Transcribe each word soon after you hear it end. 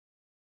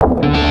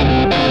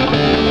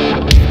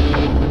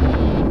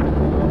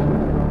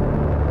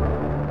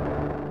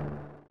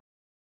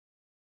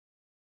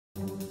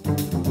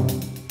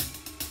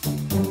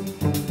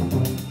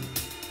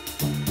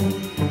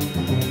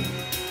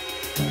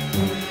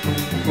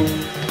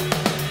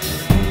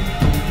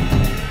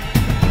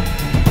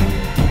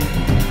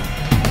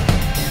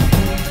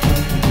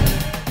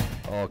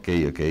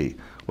Okay, okay.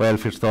 Well,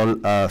 first of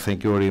all,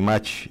 thank you very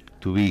much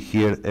to be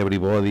here,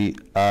 everybody.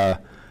 I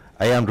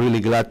am really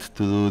glad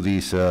to do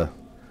this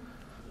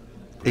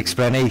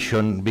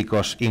explanation,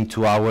 because in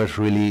 2 hours,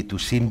 really, to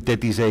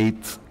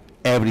synthesize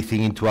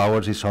everything in 2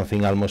 hours is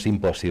something almost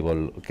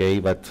impossible, okay?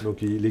 But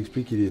donc il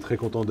explique qu'il est très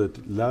content d'être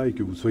là et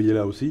que vous soyez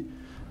là aussi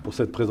pour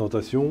cette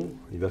présentation.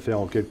 Il va faire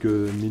en quelques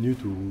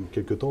minutes ou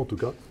quelques temps en tout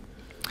cas.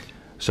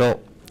 So,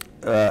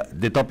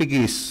 the topic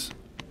is,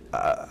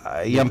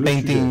 I am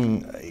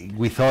painting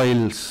with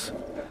oils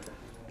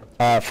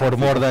for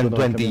more than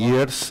 20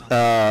 years.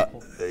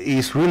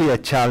 It's really a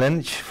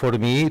challenge for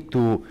me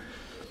to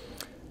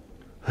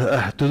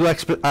do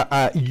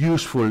a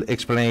useful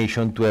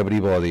explanation to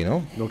everybody,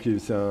 no? Donc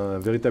c'est un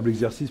véritable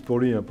exercice pour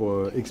lui, hein,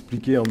 pour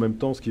expliquer en même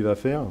temps ce qu'il va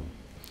faire.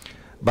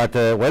 But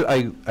well,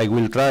 I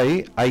will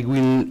try.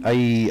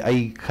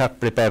 I have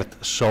prepared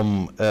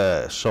some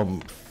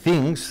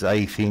things.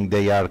 I think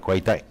they are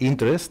quite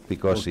interesting,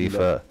 because donc if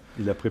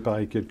il a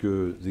préparé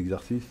quelques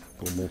exercices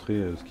pour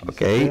montrer ce qu'il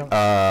okay. sait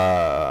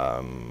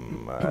faire.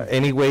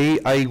 Anyway,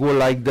 I would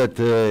like that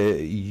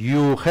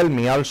you help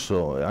me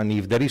also, and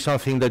if there is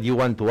something that you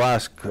want to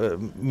ask,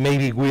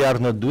 maybe we are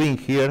not doing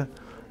here,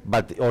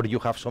 but or you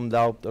have some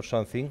doubt or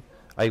something,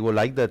 I would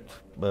like that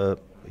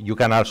you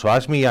can also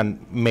ask me, and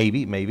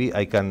maybe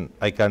I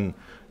can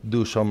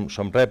do some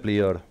reply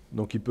or.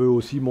 Donc il peut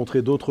aussi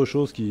montrer d'autres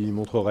choses qu'il ne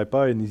montrerait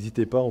pas, et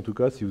n'hésitez pas en tout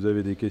cas si vous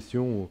avez des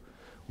questions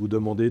ou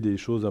demander des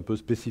choses un peu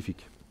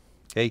spécifiques.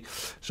 Okay,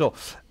 so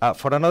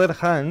for another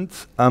hand,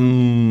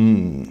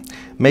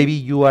 maybe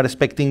you are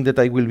expecting that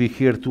I will be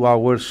here 2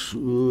 hours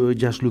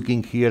just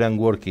looking here and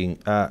working.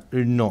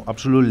 No,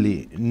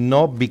 absolutely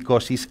no,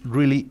 because it's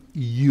really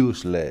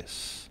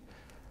useless.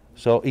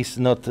 So it's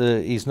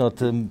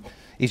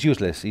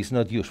useless. It's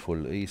not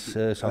useful. It's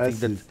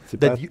something c'est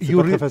pas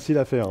très facile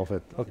à faire en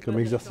fait, comme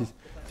exercice.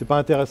 C'est pas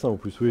intéressant en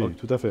plus. Oui,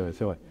 tout à fait,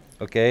 c'est vrai.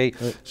 Okay,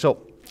 ouais. So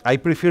I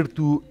prefer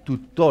to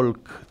talk,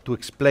 to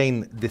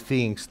explain the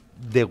things,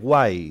 the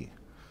why.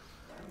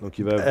 Donc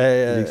il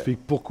explique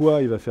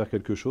pourquoi il va faire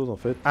quelque chose en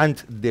fait. And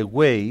the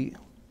way,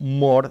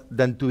 more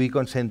than to be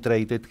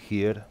concentrated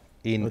here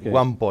in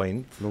one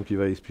point. Donc il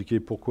va expliquer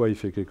pourquoi il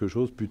fait quelque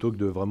chose, plutôt que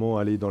de vraiment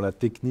aller dans la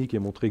technique et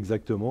montrer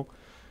exactement,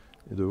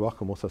 et de voir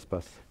comment ça se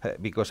passe.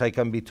 Because I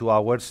can be 2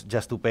 hours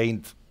just to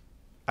paint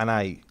an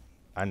eye.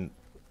 And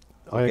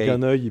rien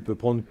qu'un œil, il peut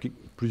prendre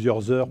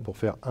plusieurs heures pour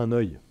faire un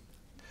œil.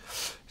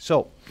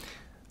 So,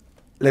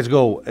 let's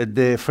go.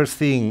 The first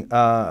thing,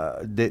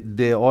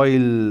 the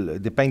oil,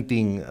 the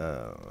painting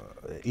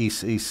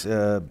is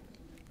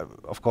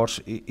of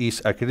course,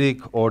 is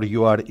acrylic, or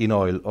you are in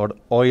oil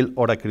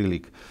or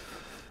acrylic.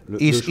 Le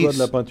choix de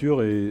la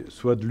peinture est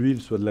soit de l'huile,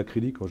 soit de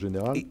l'acrylique en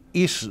général.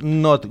 Is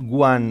not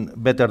one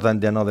better than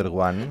the other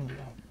one,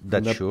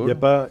 that's sure. Il n'y a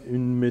pas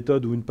une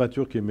méthode ou une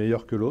peinture qui est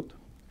meilleure que l'autre.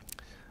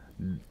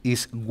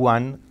 Is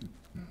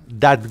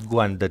that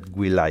one that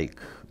we like,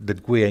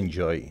 that we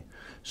enjoy.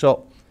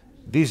 So,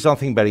 this is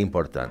something very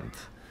important.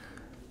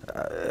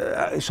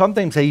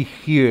 Sometimes I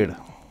hear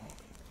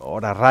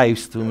or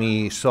arrives to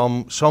me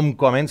some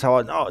comments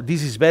about, oh,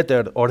 this is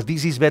better, or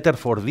this is better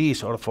for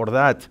this or for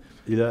that.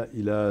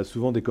 Il a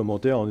souvent des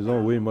commentaires en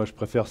disant, oui, moi je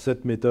préfère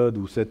cette méthode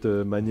ou cette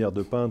manière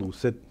de peindre ou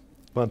cette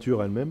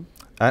peinture elle-même.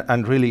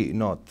 And really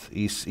not.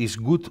 It's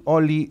good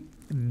only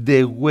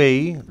the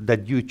way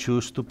that you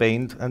choose to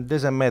paint, and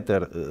doesn't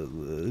matter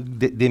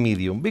the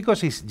medium,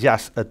 because it's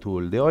just a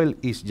tool. The oil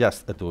is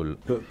just a tool.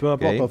 Peu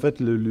importe en fait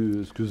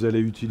ce que vous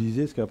allez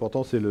utiliser, ce qui est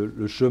important c'est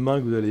le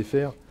chemin que vous allez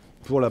faire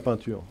pour la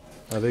peinture,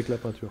 avec la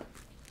peinture.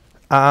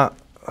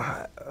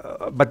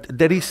 But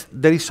there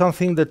is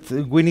something that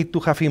we need to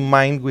have in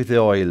mind with the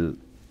oil.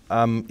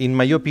 In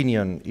my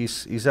opinion,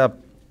 is a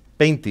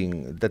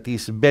painting that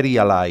is very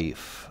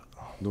alive.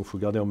 Donc, faut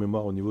garder en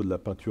mémoire au niveau de la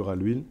peinture à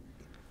l'huile.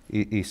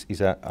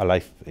 Is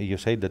alive? You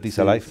say that is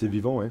alive? C'est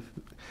vivant, oui.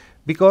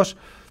 Because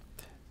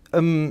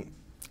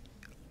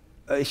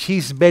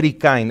she's very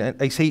kind. And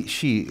I say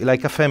she,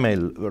 like a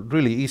female.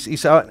 Really,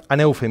 is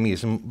an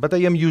euphemism. But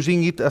I am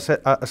using it as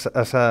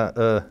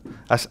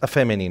a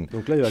feminine.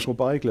 Donc là, il va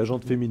comparer avec la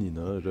jante féminine.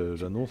 Hein.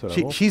 J'annonce à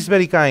l'avance. She's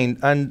very kind,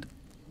 and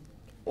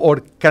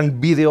or can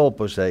be the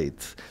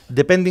opposite,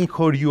 depending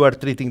how you are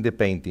treating the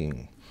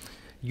painting.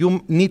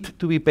 You need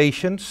to be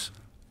patient,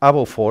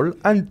 above all,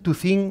 and to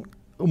think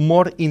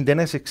more in the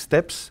next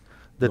steps,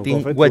 Donc, in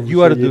en fait, what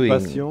you are doing.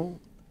 Patient,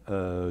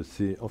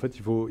 en fait,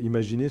 il faut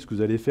imaginer ce que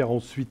vous allez faire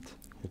ensuite,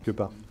 quelque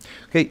part.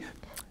 Okay,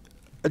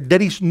 there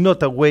is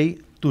not a way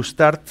to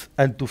start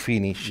and to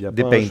finish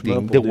the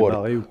painting, the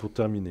work. Ou pour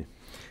terminer.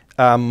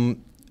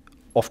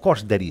 Of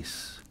course, there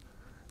is.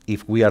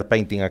 If we are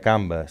painting a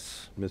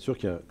canvas. Bien sûr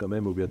qu'il y a quand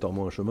même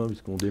obligatoirement un chemin,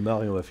 puisqu'on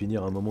démarre et on va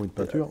finir à un moment une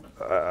peinture.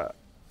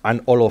 And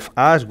all of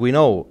us, we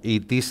know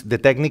it is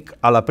the technique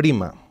alla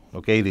prima.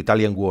 Okay, the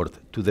Italian word,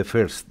 to the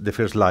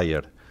first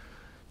layer.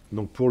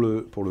 Donc pour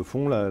le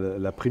fond,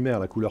 la primaire,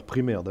 la couleur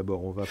primaire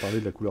d'abord, on va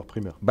parler de la couleur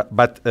primaire.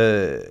 But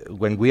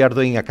when we are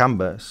doing a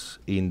canvas,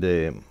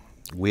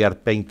 we are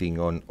painting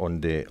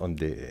on the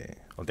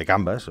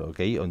canvas,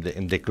 okay, on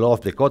the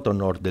cloth, the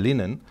cotton or the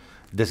linen,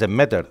 doesn't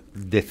matter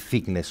the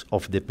thickness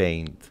of the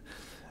paint.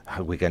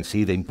 We can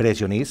see the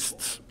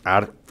impressionists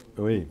are...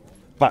 Oui.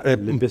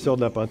 L'épaisseur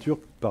de la peinture,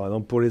 par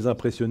exemple, pour les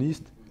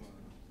impressionnistes,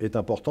 est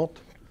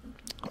importante.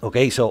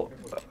 Okay, so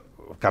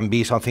can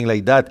be something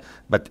like that,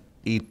 but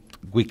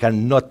we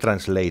cannot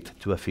translate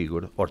to a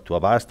figure or to a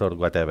bust or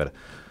whatever,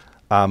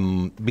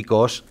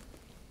 because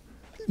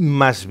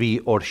must be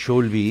or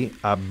should be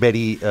a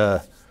very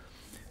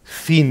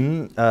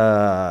thin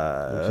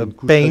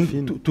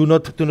paint to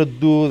not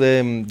do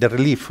the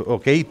relief,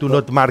 okay, to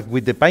not mark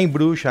with the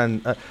paintbrush,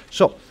 and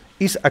so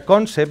it's a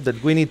concept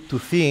that we need to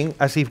think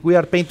as if we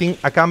are painting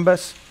a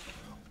canvas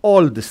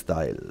old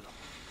style.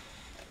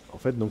 En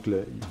fait, donc, il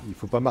ne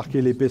faut pas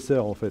marquer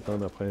l'épaisseur, en fait, hein,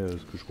 d'après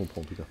ce que je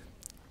comprends tout à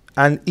fait.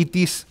 And it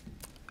is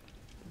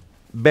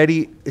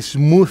very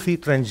smoothy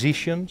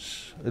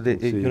transitions,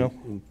 you know,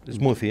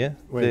 smoothy, yeah?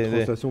 Ouais, une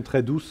translation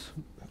très douce.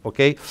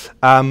 Okay,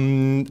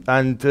 and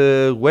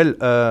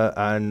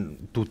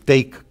to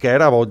take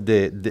care about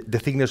the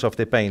thickness of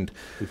the paint.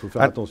 Il faut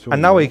faire attention. And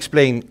now I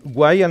explain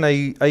why, and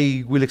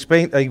I want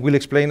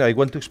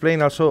to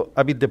explain also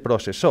a bit the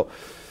process. So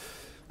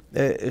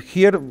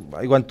here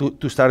I want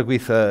to start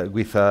with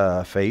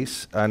a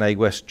face, and I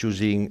was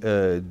choosing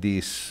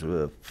this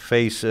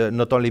face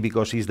not only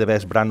because it's the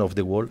best brand of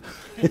the world.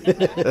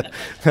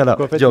 No,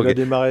 en fait, il va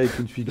démarrer avec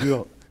une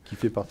figure qui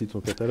fait partie de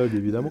son catalogue,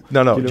 évidemment, qui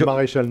est le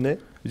maréchal Ney.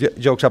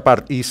 Jokes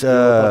apart, on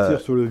va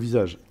partir sur le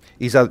visage.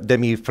 Is a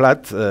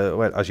demi-flat,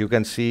 well, as you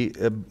can see,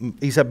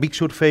 is a big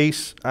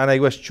surface, and I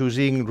was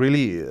choosing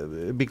really,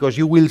 because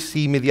you will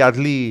see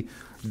immediately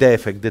the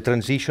effect, the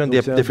transition,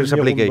 the first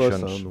applications.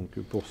 Boss, hein, donc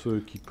pour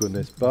ceux qui ne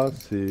connaissent pas,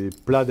 c'est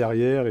plat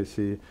derrière et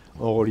c'est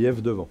en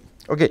relief devant.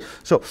 Okay,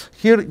 so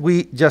here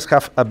we just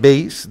have a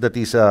base that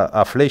is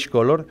a flesh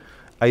color.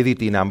 I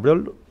did in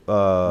Umbral.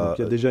 Donc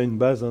il y a déjà une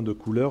base de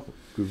couleur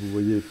que vous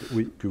voyez,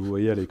 que vous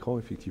voyez à l'écran,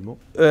 effectivement.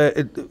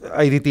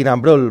 I did in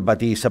Umbral,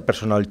 but it's a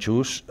personal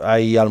choice.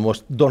 I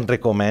almost don't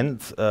recommend.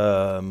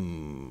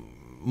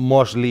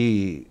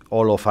 Mostly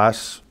all of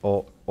us,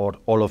 or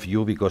all of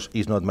you, because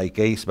it's not my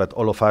case, but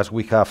all of us,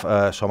 we have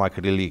some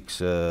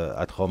acrylics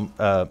at home.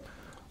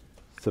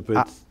 Ça peut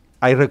être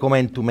I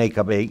recommend to make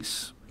a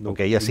base, donc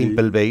okay, a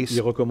simple base.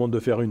 Il recommande de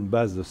faire une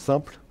base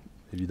simple,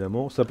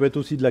 évidemment. Ça peut être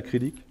aussi de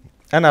l'acrylique.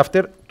 And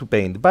after, to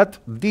paint. But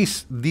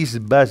this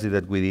base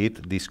that we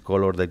did, this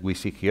color that we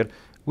see here,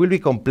 will be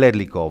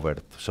completely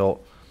covered. So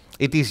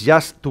it is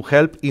just to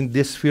help in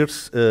these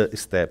first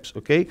steps,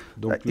 okay?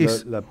 Donc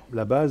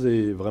la base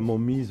est vraiment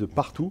mise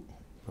partout.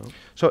 Hein,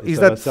 so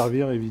ça va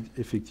servir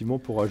effectivement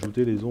pour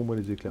ajouter les ombres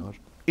et les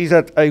éclairages. Is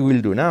that I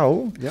will do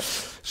now. Yeah.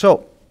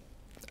 So,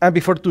 and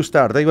before to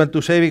start, I want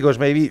to say, because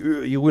maybe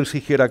you will see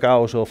here a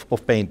chaos of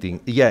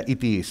painting. Yeah,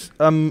 it is.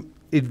 In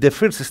the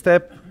first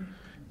step,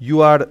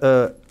 you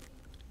are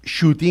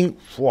shooting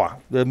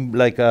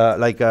like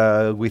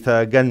with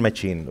a gun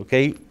machine,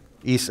 okay?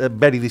 It's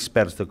very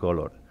dispersed the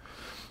color.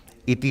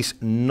 It is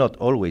not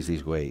always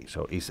this way,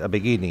 so it's a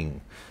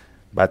beginning.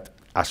 But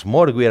as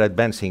more we are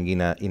advancing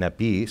in a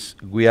piece,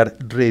 we are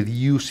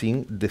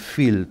reducing the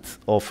field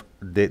of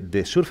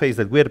the surface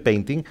that we are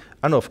painting,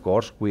 and of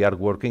course we are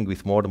working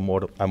with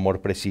more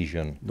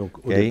precision. Donc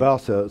au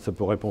départ, ça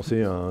pourrait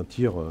penser à un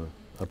tir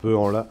un peu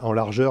en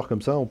largeur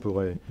comme ça. On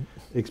pourrait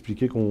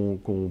expliquer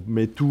qu'on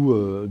met tout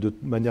de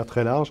manière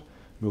très large,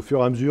 mais au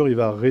fur et à mesure, il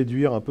va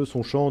réduire un peu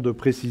son champ de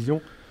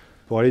précision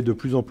pour aller de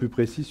plus en plus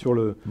précis sur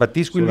la finalité. But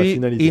this will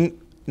be in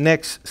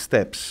next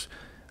steps.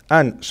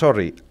 And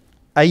sorry,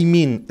 I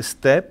mean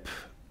step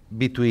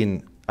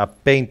between a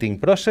painting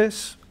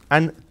process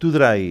and to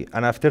dry,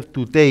 and after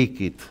to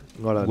take it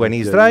when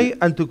it's dry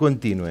and to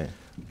continue.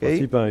 Le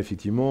principe,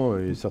 effectivement,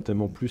 est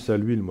certainement plus à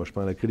l'huile. Moi, je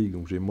peins à l'acrylique,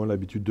 donc j'ai moins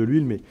l'habitude de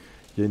l'huile, mais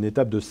il y a une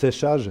étape de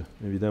séchage,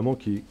 évidemment,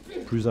 qui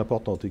est plus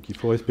importante et qu'il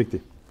faut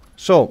respecter.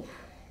 So,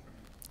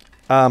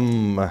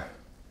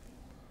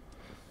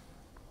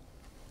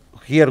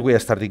 here we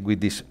are starting with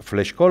this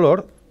flesh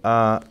color.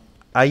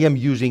 I am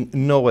using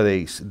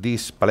nowadays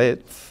this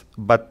palette,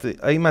 but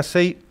I must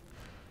say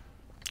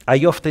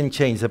I often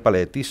change the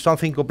palette. It's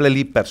something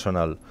completely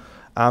personal.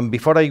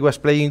 Before I was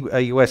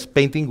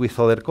painting with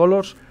other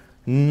colors.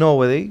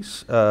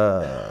 Nowadays,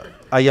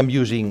 I am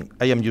using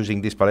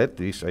this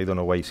palette. I don't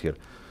know why it's here.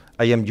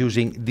 I am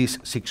using these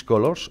 6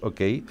 colors,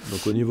 okay.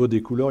 Donc au niveau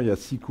des couleurs, il y a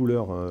 6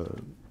 couleurs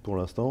pour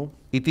l'instant.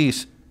 It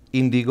is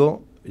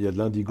indigo. Il y a de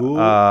l'indigo.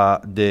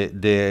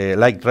 The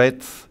light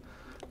red,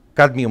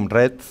 cadmium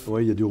red.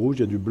 Ouais, il y a du rouge,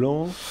 il y a du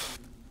blanc.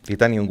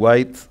 Titanium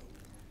white,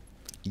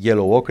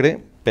 yellow ochre,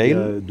 pale. Il y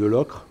a de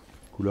l'ocre,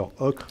 couleur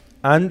ocre.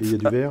 And et il y a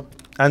du vert.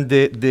 And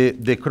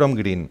the chrome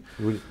green.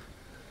 Oui.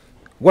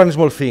 One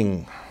small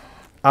thing.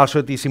 Also,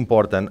 it is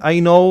important. I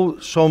know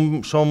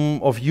some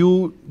of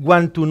you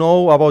want to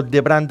know about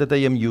the brand that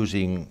I am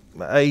using.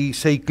 I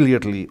say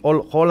clearly,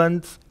 all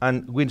Holland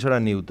and Winsor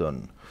 &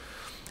 Newton.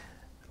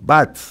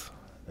 But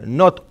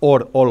not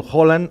all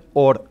Holland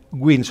or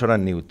Winsor &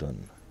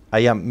 Newton.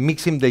 I am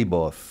mixing they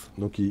both.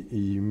 Donc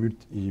il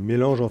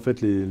mélange en fait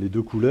les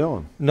deux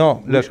couleurs.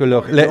 Non, les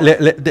couleurs,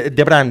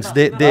 the brands.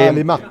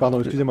 Les marques,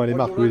 pardon, excusez-moi, les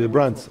marques, oui, les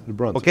brands.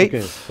 Okay.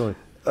 Sorry.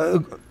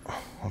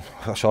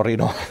 Sorry,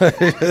 no.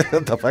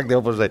 The fact the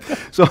opposite.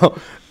 So,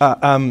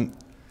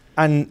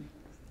 and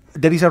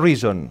there is a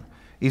reason.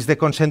 It's the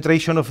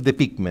concentration of the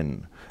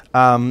pigment.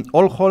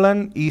 Old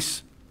Holland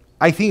is,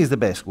 I think, is the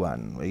best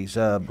one. Is,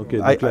 Ok,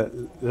 donc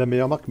la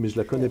meilleure marque, mais je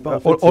la connais pas. En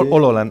fait, Old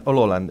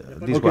Holland.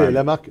 This ok, one.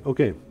 la marque,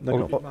 ok,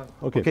 d'accord.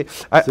 Ok. Okay.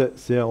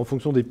 C'est en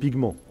fonction des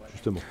pigments,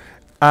 justement.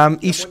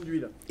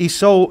 It's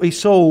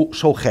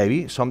so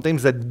heavy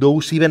sometimes that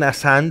those even a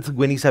sand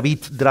when it's a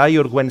bit dry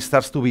or when it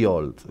starts to be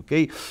old.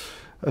 Okay,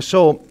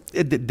 so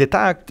the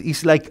tact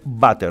is like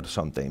butter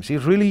sometimes.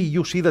 It's really,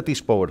 you see that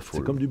it's powerful.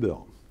 C'est comme du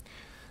beurre.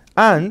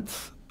 And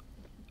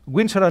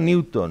Winsor &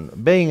 Newton,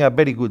 being a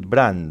very good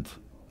brand,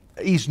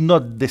 is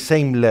not the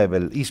same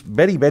level. It's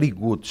very, very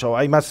good. So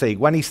I must say,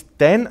 one is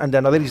 10 and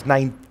another is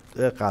 9.5.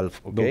 Okay?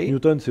 Donc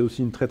Newton, c'est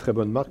aussi une très très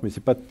bonne marque, mais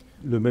c'est pas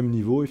le même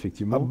niveau,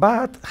 effectivement.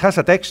 But has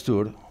a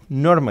texture,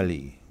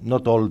 normally,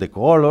 not all the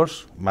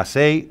colors, must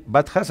say,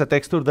 but has a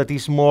texture that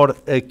is more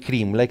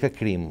cream, like a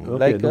cream. Okay,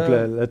 like donc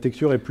la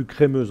texture est plus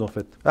crémeuse, en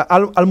fait.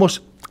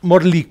 Almost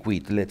more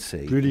liquid, let's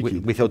say. Plus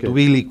liquide, Without okay. to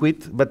be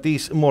liquid, but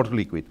it's more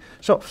liquid.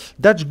 So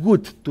that's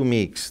good to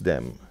mix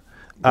them.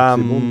 C'est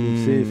bon de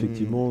mixer,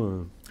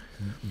 effectivement,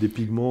 des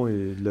pigments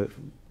et de la...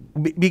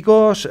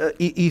 Because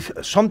if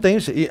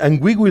sometimes, and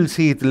we will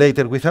see it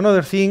later with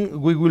another thing,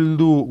 we will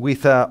do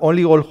with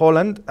only Old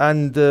Holland,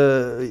 and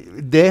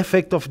the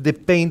effect of the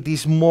paint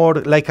is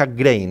more like a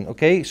grain,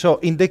 okay? So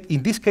in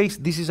this case,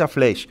 this is a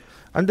flesh,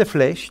 and the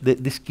flesh,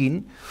 the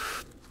skin,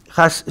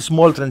 has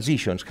small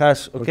transitions,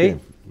 okay?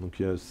 Donc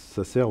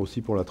ça sert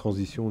aussi pour la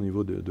transition au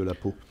niveau de la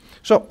peau.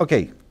 So,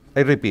 okay,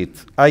 I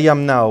repeat, I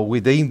am now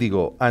with the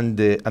indigo and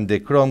the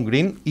chrome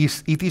green.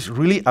 It is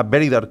really a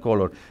very dark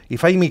color.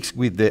 If I mix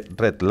with the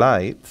red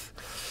light,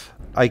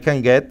 I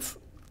can get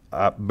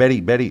a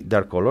very, very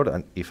dark color,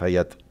 and if I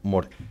add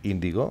more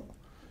indigo,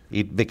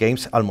 it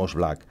becomes almost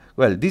black.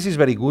 Well, this is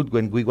very good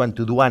when we want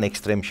to do an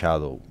extreme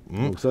shadow.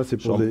 Donc ça, c'est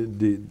pour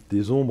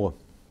des ombres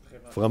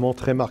vraiment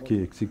très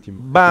marquées,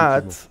 effectivement.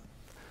 But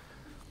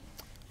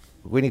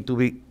we need to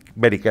be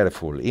very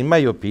careful, in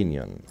my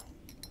opinion.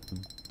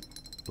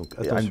 Donc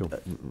attention.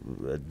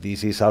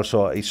 This is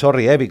also,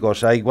 sorry,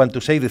 because I want to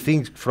say the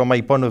things from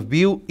my point of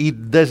view.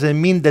 It doesn't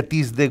mean that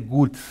is the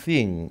good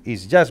thing.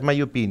 It's just my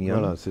opinion.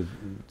 Voilà, c'est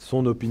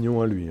son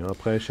opinion à lui. Hein.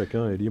 Après,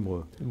 chacun est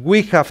libre.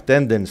 We have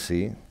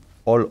tendency,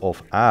 all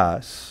of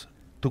us,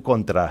 to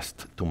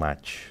contrast too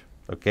much.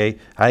 Okay,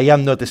 I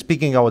am not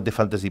speaking about the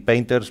fantasy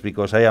painters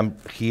because I am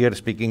here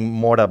speaking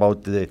more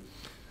about the,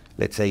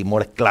 let's say,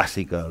 more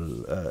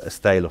classical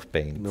style of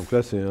paint. Donc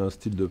là, c'est un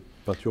style de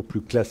peinture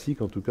plus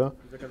classique, en tout cas.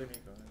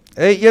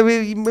 Yeah,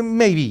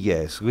 maybe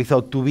yes,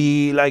 without to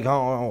be like,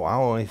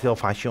 oh, it's so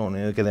fashion,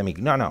 academic.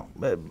 No.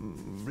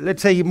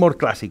 Let's say more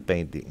classic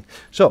painting.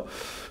 So,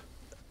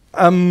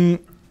 we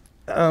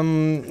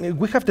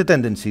have the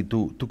tendency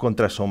to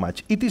contrast so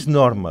much. It is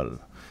normal,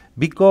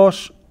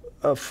 because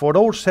for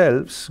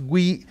ourselves,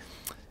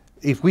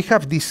 if we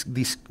have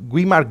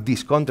we mark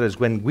this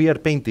contrast when we are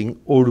painting,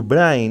 our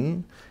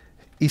brain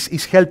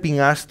is helping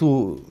us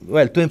to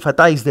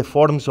emphasize the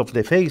forms of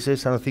the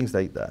faces and things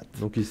like that.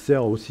 Donc il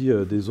sert aussi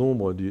des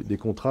ombres, des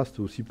contrastes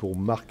aussi pour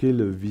marquer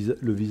le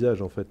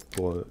visage en fait,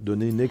 pour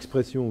donner une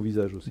expression au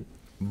visage aussi.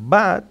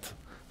 But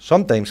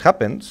sometimes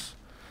happens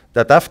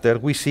that after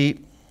we see,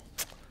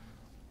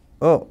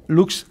 oh,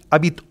 looks a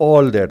bit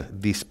older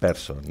this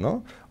person,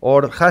 no?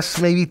 Or has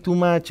maybe too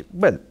much,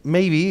 well,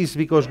 maybe it's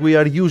because we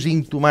are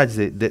using too much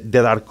the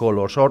dark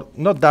colors, or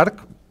not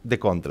dark, the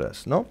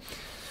contrast, no?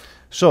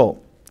 So,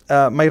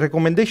 my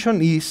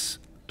recommendation is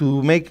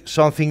to make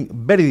something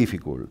very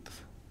difficult,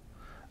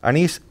 and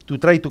is to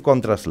try to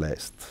contrast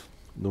less.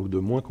 Donc de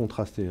moins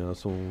contraster. Hein.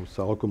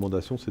 Sa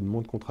recommandation, c'est de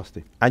moins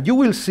contraster. And you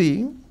will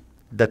see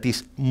that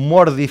it's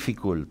more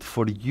difficult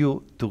for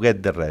you to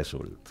get the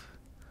result.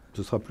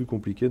 Ce sera plus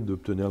compliqué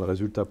d'obtenir le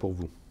résultat pour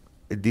vous.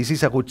 This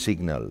is a good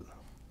signal.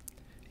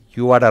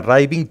 You are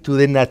arriving to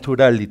the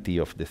naturality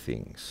of the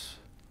things.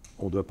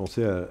 On doit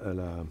penser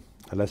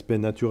à l'aspect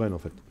naturel en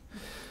fait.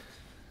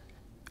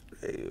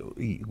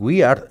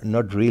 We are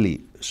not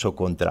really so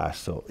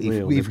contrast. So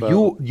if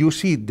you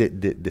see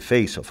the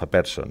face of a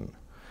person,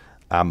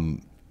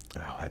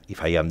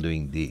 if I am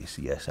doing this,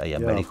 yes, I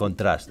am very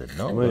contrasted,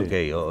 no? Oui.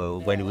 Okay,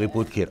 when we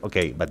put here,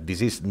 okay, but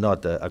this is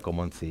not a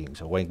common thing.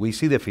 So when we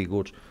see the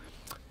figures,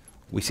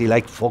 we see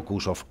like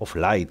focus of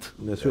light.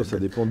 Bien sûr, ça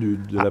dépend de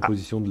la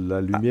position de la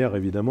lumière,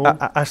 évidemment.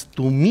 As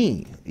to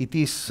me, it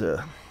is...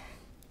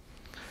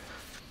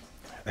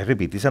 I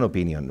repeat, it's an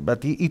opinion,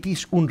 but it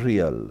is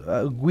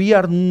unreal. We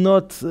are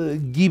not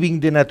giving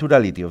the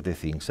naturality of the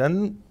things.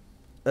 And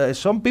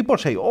some people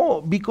say,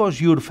 oh,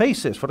 because your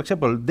faces, for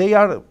example,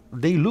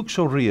 they look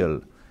so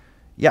real.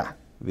 Yeah,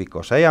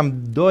 because I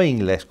am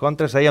doing less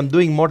contrast, I am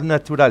doing more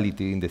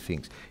naturality in the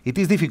things. It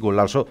is difficult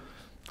also.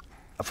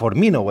 For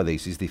me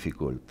nowadays, it's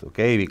difficult,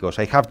 okay, because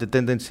I have the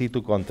tendency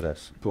to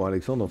contrast. Pour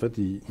Alexandre, en fait,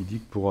 il dit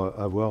que pour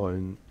avoir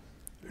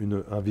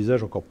un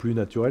visage encore plus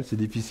naturel, c'est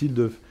difficile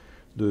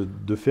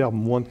de faire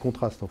moins de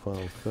contraste, enfin,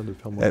 de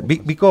faire moins de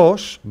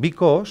contraste.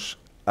 Because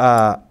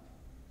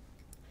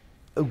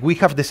we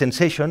have the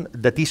sensation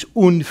that is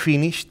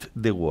unfinished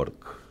the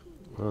work.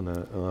 On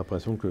a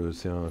l'impression que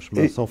c'est un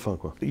chemin sans fin,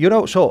 quoi. You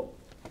know, so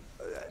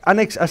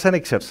as an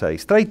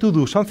exercise, try to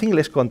do something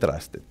less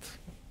contrasted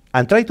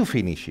and try to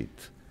finish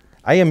it.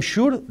 I am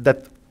sure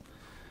that,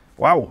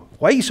 wow,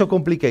 why is so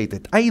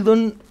complicated? I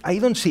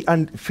don't see.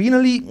 And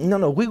finally,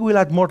 no, we will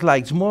add more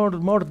lights, more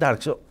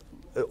dark. So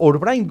our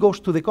brain goes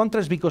to the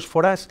contrast because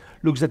for us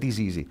looks that is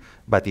easy.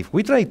 But if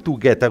we try to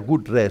get a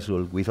good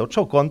result without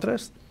so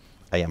contrast,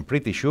 I am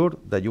pretty sure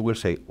that you will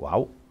say,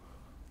 wow,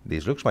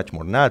 this looks much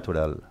more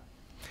natural.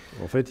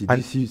 En fait, il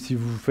dit si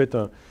vous faites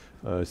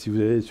si vous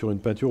allez sur une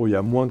peinture où il y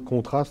a moins de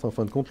contraste, en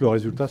fin de compte, le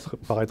résultat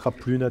paraîtra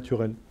plus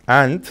naturel.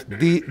 And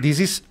this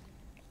is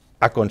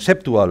a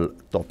conceptual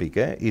topic.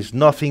 It's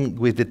nothing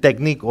with the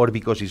technique or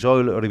because it's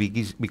oil or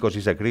because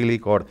it's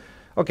acrylic or...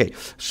 Okay,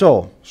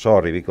 so,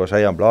 sorry, because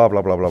I am blah,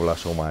 blah, blah, blah, blah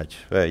so much.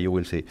 You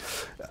will see.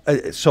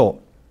 So,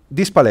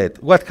 this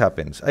palette, what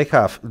happens? I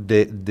have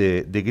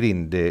the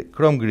green, the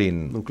chrome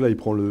green. Donc là, il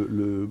prend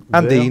le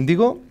and vert the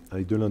indigo.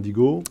 Avec de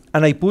l'indigo.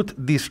 And I put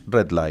this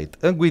red light.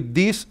 And with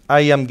this,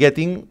 I am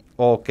getting,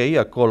 okay,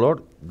 a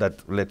color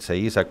that, let's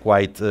say, is a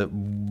quite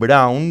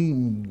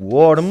brown,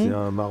 warm. C'est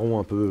un marron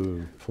un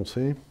peu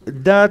foncé.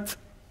 That,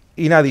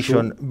 in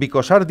addition,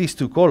 because are these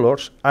two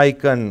colors, I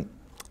can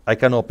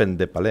open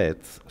the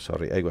palette.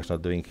 Sorry, I was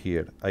not doing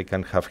here. I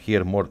can have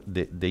here more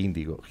the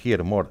indigo,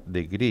 here more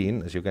the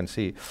green, as you can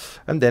see.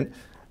 And then,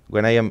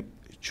 when I am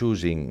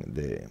choosing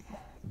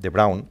the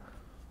brown,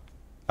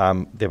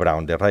 the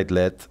right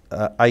LED,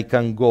 I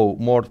can go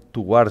more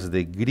towards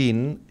the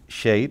green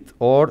shade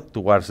or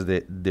towards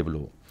the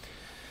blue.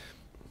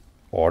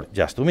 Or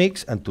just to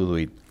mix and to do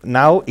it.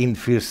 Now, in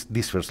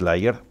this first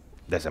layer,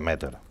 doesn't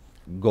matter.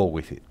 Go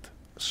with it.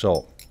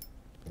 So,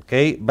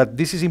 okay, but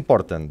this is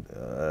important.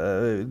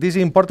 This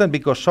is important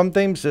because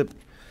sometimes,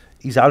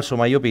 is also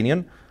my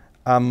opinion,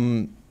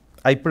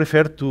 I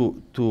prefer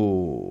to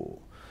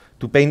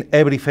paint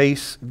every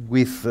face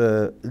with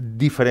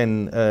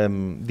different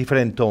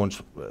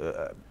tones.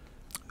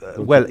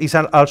 Well, it's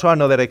also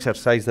another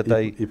exercise that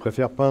Il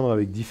préfère peindre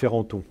avec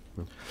différents tons.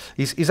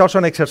 It's also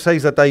an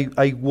exercise that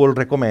I will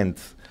recommend.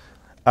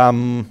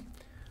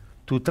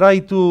 To try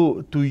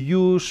to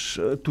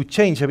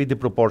change a bit the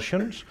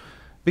proportions,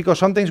 because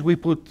sometimes we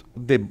put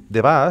the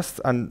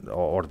bust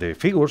or the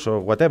figures or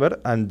whatever,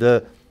 and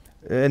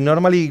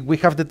normally we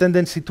have the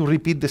tendency to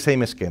repeat the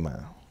same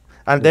schema.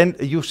 And then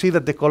you see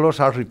that the colors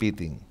are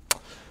repeating.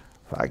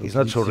 Fuck, it's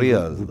not so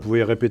real. Vous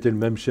pouvez répéter le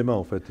même schéma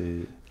en fait.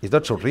 It's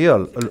not so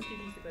real.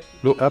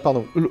 Ah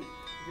pardon.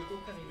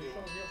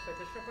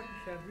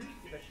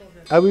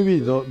 Ah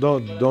oui,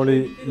 dans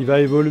les, il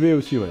va évoluer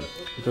aussi, ouais,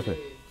 tout à fait.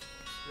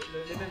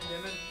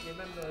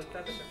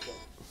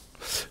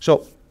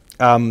 So,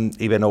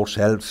 even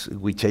ourselves,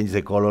 we change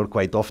the color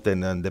quite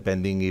often, and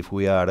depending if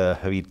we are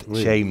a bit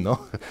shamed, no?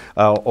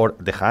 Or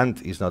the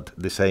hand is not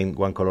the same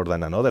one color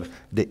than another.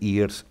 The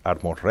ears are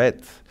more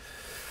red.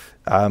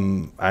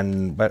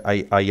 But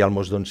I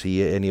almost don't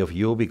see any of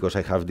you because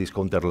I have this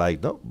counter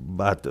light, no?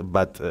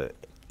 But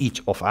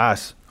each of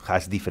us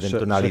has different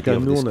tonality chacun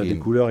of de nous, the on a des skin.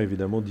 couleurs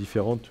évidemment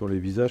différentes sur les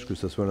visages, que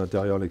ce soit à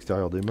l'intérieur,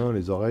 l'extérieur des mains,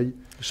 les oreilles,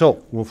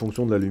 ou en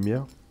fonction de la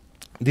lumière.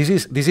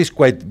 This is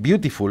quite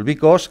beautiful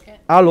because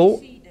allow.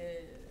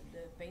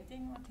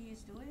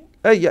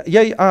 I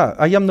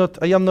am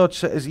not.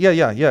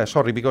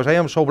 Sorry, because I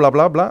am so blah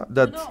blah blah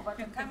that. No, but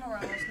the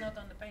camera is not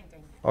on the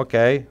painting.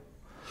 Okay.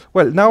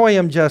 Well, now I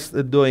am just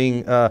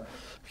doing.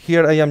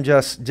 Here I am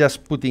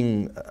just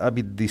putting a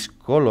bit this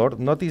color.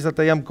 Notice that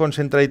I am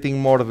concentrating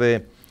more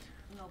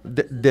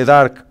the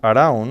dark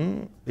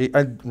around.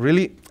 And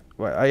really,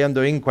 well, I am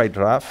doing quite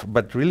rough,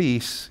 but really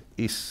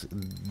is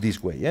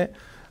this way. Yeah.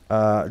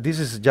 This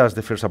is just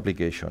the first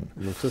application.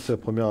 Donc ça, c'est la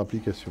première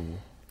application.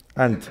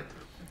 And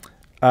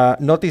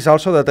notice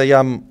also that I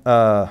am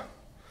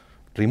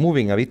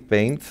removing a bit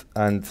paint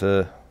and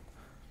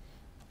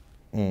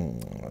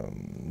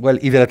well,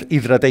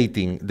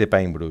 hydrating the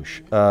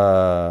paintbrush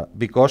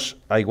because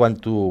I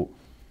want to.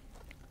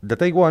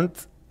 That I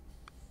want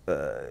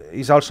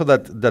is also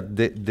that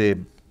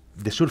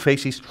the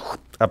surface is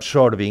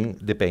absorbing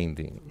the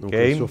painting. Donc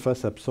okay? la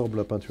surface absorbe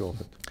la peinture en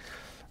fait.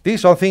 This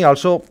is something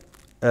also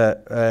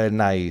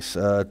nice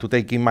to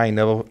take in mind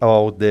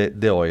about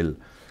the oil.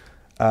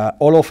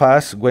 All of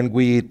us, when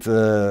we eat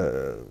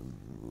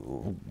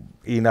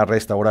in a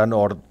restaurant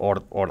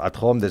or at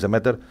home, doesn't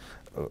matter,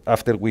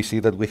 after we see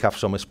that we have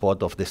some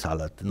spot of the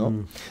salad,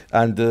 no?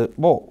 And,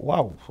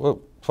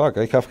 fuck,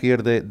 I have here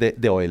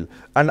the oil.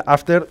 And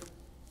after,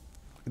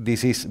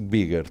 this is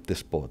bigger, the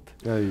spot.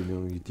 Ah, il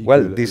dit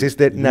Well, que this is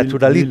the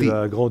naturality. L'huile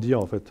va agrandir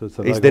en fait,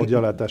 ça va It's agrandir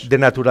la tâche. the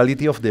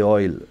naturality of the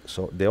oil.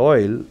 So the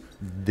oil,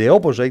 the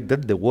opposite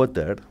than the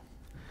water,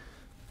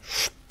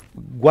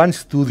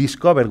 wants to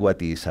discover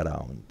what is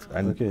around.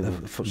 And Okay,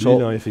 so,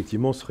 l'huile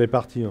effectivement se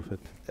répartit en fait.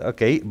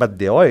 okay, but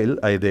the oil,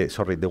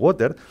 the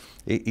water,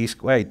 is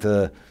quite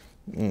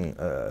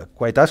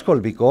asshole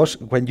because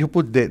when you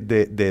put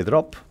the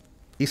drop,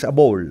 it's a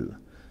bowl.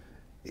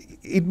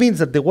 It means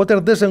that the water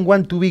doesn't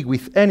want to be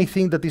with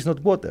anything that is not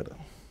water.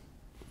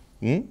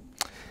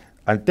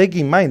 And take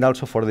in mind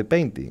also for the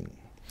painting,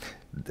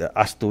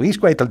 as to is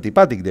quite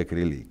antipathic, the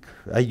acrylic.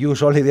 I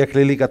use only the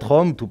acrylic at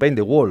home to paint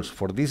the walls.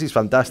 For this is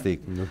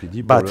fantastic. Donc il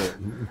dit But-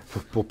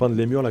 pour peindre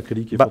les murs,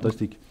 l'acrylique est But-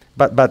 fantastique.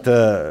 But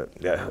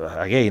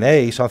again,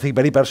 it's something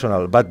very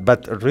personal.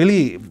 But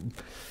really,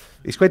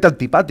 it's quite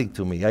antipathic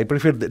to me. I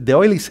prefer the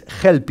oil is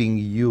helping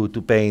you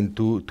to paint,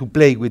 to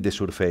play with the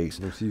surface.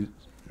 Donc si,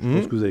 je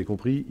pense que vous avez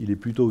compris, il est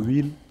plutôt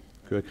huile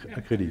que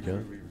acrylique.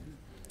 Hein.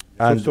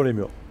 And- Sauf sur les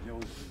murs.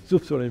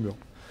 Sauf sur les murs.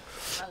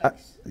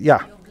 Alex, Yeah.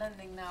 you're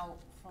blending now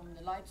from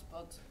the light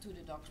spot to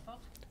the dark spot.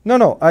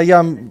 No, I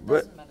am.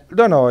 Doesn't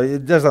matter. No,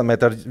 it doesn't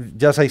matter.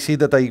 Just I see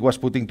that I was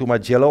putting too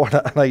much yellow,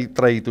 and I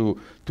try to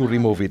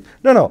remove it.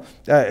 No.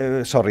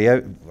 Sorry,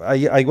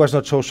 I was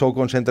not so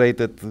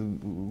concentrated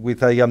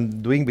with I am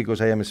doing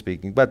because I am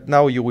speaking. But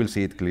now you will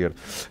see it clear.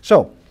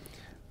 So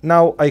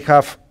now I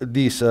have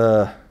this.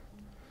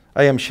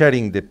 I am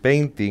sharing the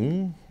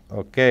painting.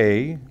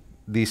 Okay,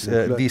 this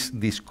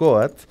this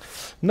coat.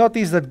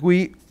 Notice that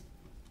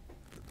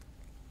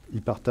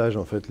Il partage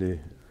en fait les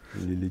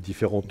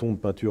différents tons de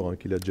peinture hein,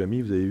 qu'il a déjà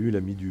mis. Vous avez vu, il a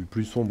mis du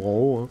plus sombre en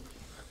haut. Hein.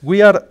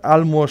 we are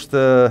almost.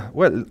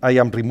 Well, I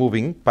am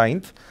removing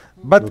paint,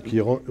 but Donc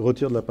il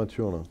retire de la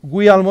peinture là.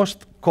 we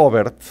almost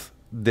covered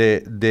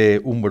the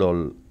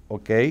umbral,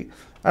 okay?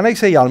 And I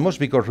say almost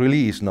because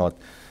really it's not.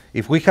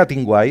 If we had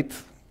in white,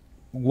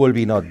 will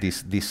be not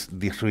this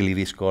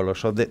color.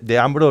 So the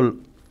umbral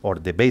or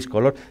the base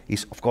color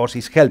is of course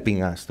is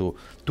helping us to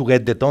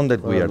get the tone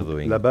that we Voilà, are donc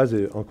doing. la base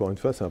est, encore une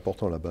fois, c'est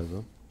important la base.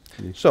 Hein.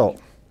 So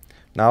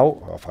now,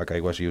 oh fuck, I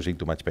was using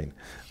too much paint.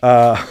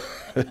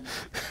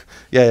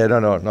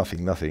 No,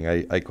 nothing.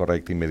 I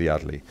correct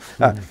immediately.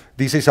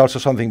 This is also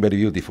something very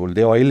beautiful.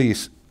 The oil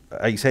is,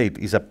 I say it,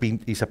 is a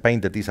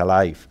paint that is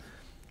alive.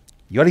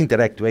 You are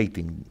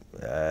interacting.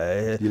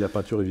 Il dit la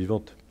peinture est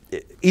vivante.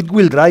 It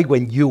will dry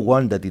when you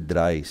want that it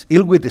dries.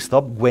 It will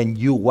stop when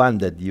you want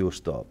that you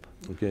stop.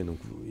 Ok, donc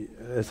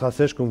elle sera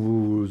sèche quand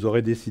vous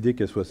aurez décidé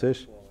qu'elle soit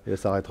sèche et elle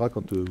s'arrêtera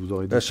quand vous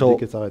aurez décidé So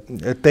qu'elle s'arrête.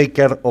 take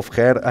care of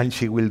her and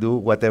she will do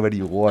whatever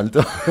you want.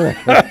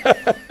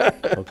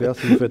 En clair,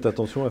 si vous faites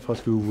attention, elle fera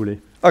ce que vous voulez.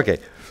 Okay,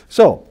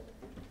 so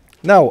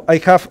now I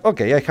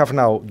have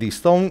now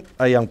this tone.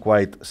 I am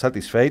quite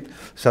satisfied.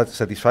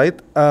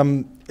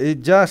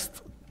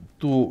 Just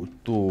to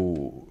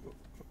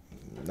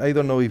I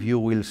don't know if you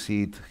will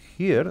see it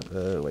here.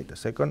 Wait a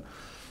second,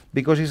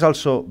 because it's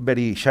also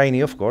very shiny.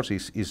 Of course,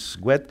 it's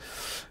wet.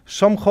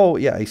 Somehow,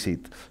 yeah, I see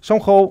it.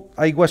 Somehow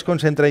I was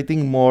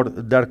concentrating more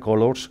dark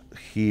colors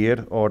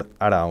here or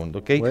around.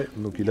 Okay. Ouais,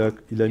 donc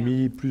il a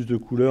mis plus de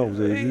couleurs, vous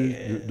avez vu,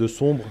 de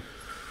sombre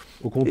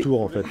au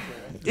contour en fait.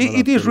 Voilà,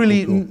 It is pour le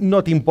really contour.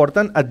 not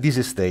important at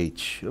this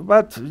stage,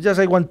 but just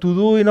I want to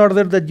do in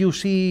order that you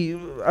see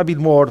a bit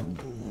more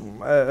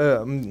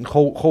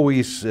how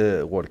is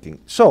working.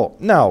 So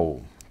now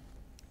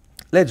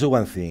let's do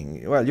one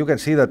thing. Well, you can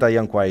see that I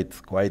am quite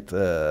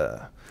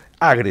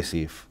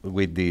aggressive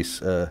with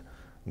this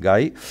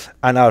guy,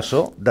 and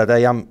also that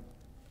I am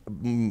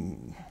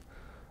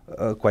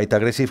quite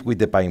aggressive with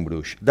the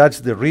paintbrush.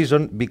 That's the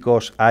reason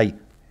because I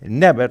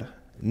never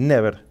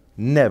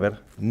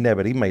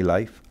in my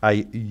life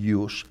I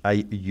use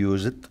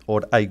it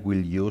or I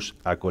will use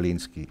a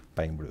Kolinsky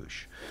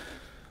paintbrush.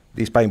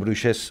 These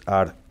paintbrushes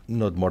are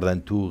not more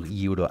than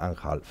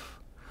 €2.50.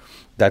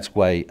 That's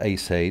why I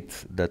said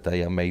that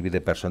I am maybe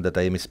the person that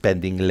I am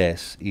spending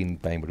less in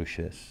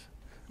paintbrushes.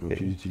 Donc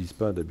il n'utilise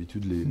pas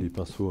d'habitude les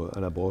pinceaux à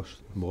la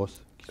brosse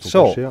qui sont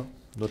So- pas chers,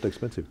 not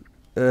expensive.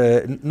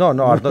 No,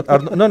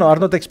 are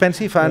not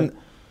expensive, and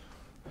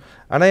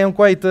I am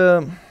quite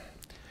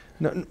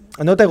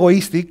not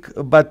egoistic,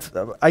 but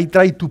I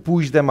try to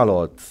push them a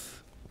lot.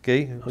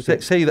 Okay, Okay.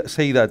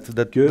 say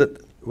that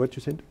What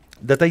you said?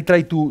 that I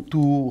try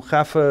to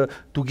have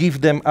to give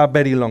them a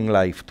very long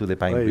life to the Ouais,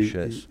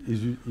 paintbrushes.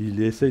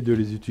 il essaye de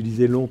les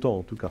utiliser longtemps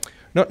en tout cas.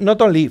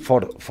 Not only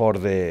for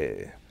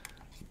the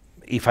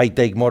if I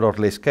take more or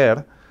less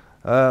care,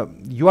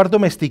 you are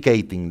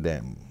domesticating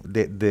them. Vous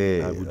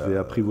devez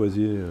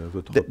apprivoiser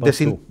votre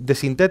pinceau. The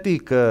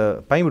synthetic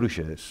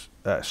paintbrushes,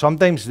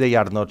 sometimes they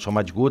are not so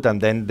much good,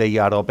 and then they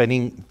are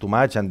opening too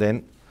much, and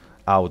then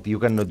out. You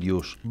cannot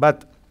use.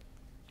 But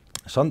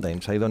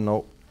sometimes, I don't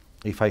know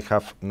if I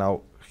have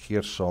now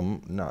here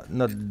some, no,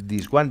 not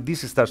this one.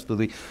 This starts to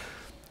do.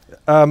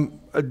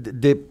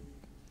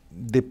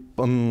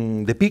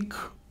 The peak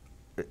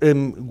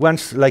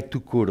wants like to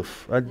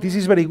curve. This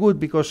is very good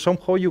because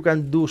somehow you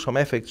can do some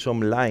effect,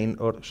 some line,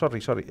 or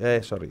sorry.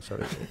 Okay.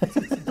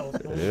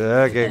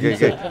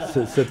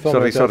 Cette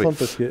forme est Sorry. intéressante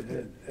parce que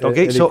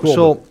Okay, elle est so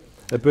courbe.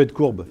 Elle peut être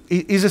courbe.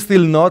 It's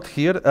still not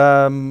here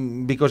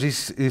because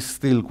it's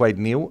still quite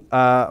new.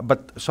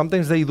 But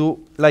sometimes they do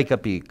like a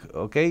pig.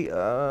 Okay,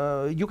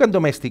 you can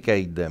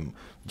domesticate them.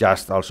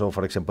 Just also,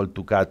 for example,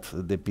 to cut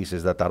the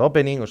pieces that are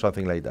opening or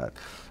something like that.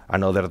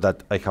 Another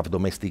that I have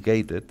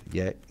domesticated,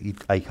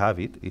 I have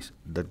it, is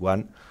that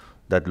one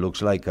that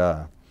looks like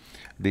a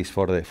this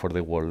for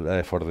the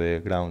wall, for the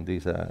ground.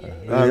 This, Ah,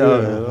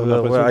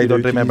 oui, I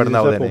don't remember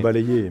now the pour name.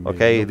 balayer, mais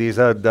Okay, non. these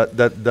are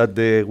that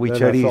the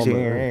witcher is.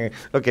 forme,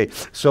 Okay,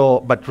 so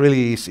but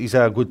really is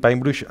a good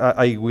paintbrush.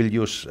 I will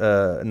use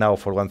now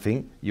for one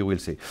thing. You will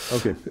see.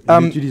 Ok.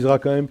 Il l'utilisera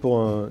quand même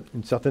pour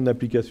une certaine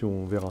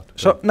application, on verra. tout à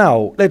So l'heure.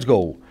 now let's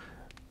go.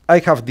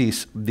 I have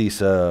this base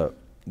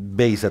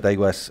that I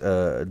was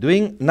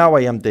doing. Now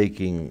I am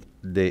taking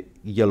the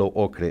yellow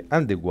ochre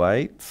and the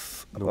white.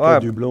 Donc là,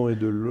 du blanc et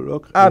de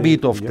l'ocre. A et-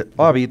 bit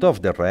of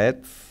the red,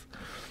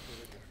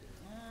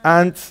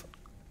 and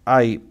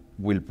I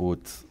will put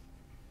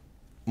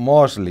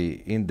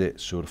mostly in the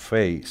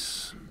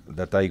surface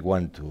that I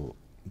want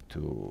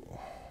to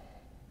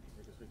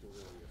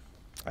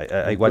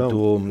I Donc want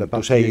là, la to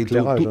partie say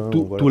éclairage, hein,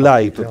 on voit to la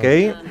partie light, éclairage.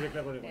 okay? Yeah.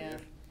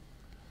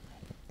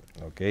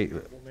 Okay.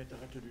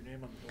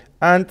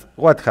 And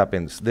what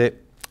happens? The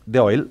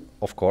oil,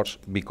 of course,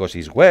 because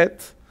it's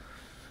wet.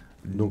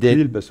 Donc the-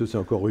 l'huile, parce que c'est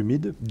encore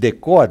humide. The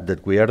coat that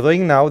we are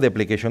doing now, the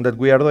application that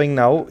we are doing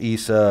now,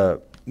 is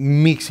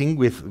mixing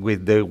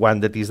with the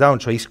one that is down,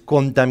 so it's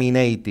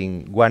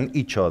contaminating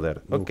each other.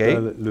 Donc Okay.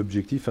 là,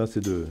 l'objectif, hein,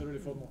 c'est de,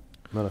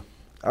 voilà,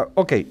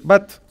 Okay,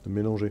 but de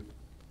mélanger.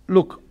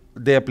 look,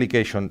 the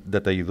application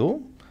that I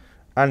do,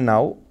 and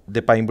now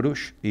the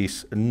paintbrush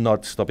is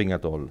not stopping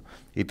at all.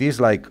 It is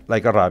like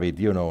a rabbit,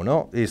 you know,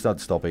 no? It's not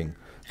stopping.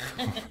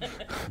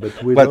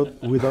 But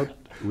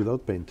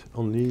without paint,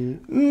 only.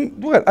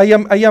 Well, I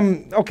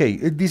am okay.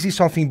 This is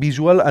something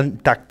visual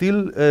and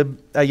tactile.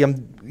 I am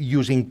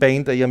using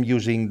paint. I am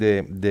using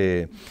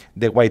the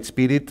white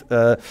spirit.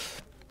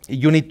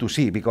 You need to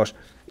see, because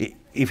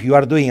if you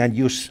are doing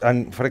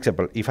and for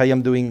example, if I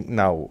am doing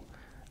now,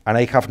 and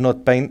I have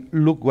not paint,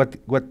 look what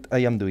I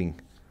am doing.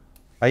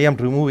 I am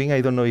removing.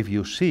 I don't know if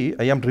you see.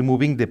 I am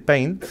removing the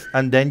paint,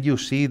 and then you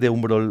see the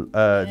umbral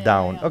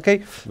down. yeah. Okay,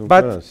 Donc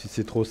but voilà, si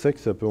c'est trop sec,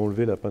 ça peut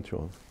enlever la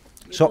peinture. hein.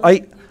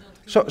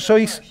 so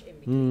it's.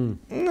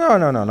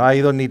 No,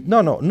 I don't need.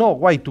 No.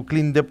 Why to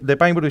clean the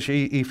paintbrush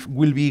if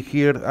will be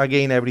here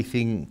again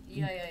everything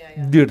Yeah.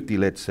 dirty,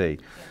 let's say.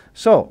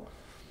 So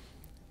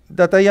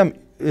that I am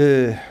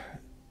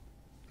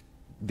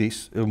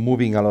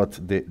moving a lot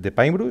the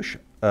paintbrush.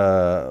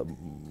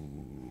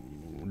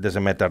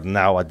 Doesn't matter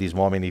now at this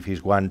moment if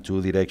it's 1,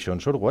 2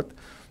 directions or what.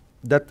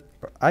 That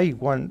I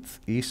want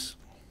is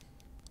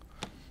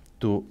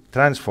to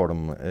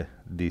transform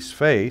this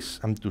face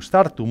and to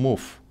start to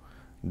move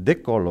the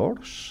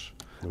colors.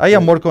 I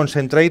am more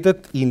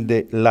concentrated in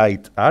the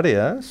light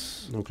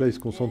areas. Donc là, il se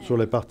concentre sur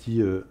la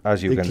partie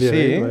As you can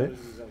éclairée. see. Ouais.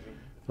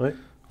 Ouais.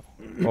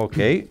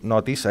 Okay,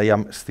 notice I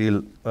am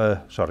still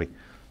sorry.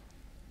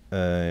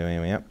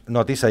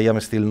 Notice I am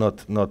still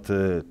not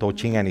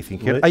touching anything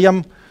here. Right. I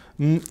am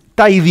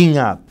tidying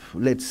up,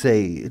 let's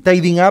say,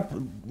 tidying up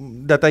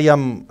that I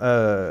am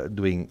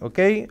doing.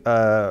 Okay,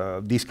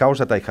 these cows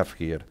that I have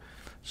here.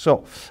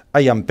 So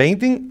I am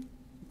painting,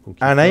 Donc,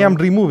 il and I peint. am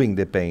removing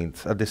the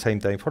paint at the same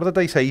time. For that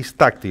I say it's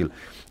tactile.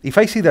 If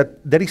I see that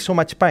there is so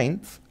much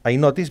paint, I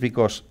notice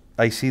because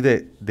I see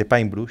the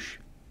paintbrush.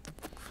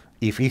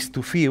 If it's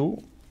too few,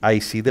 I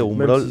see the Même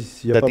umbral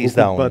s'il n'y a that pas is beaucoup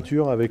de down.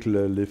 peinture, avec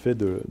l'effet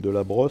de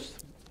la brosse,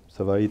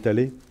 ça va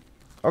étaler.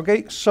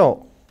 Okay,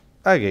 so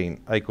again,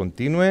 I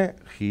continue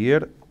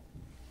here.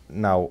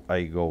 Now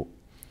I go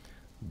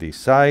this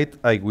side.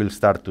 I will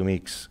start to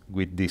mix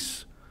with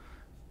this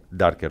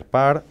darker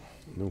part.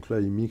 Donc là,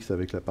 il mixe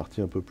avec la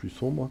partie un peu plus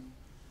sombre.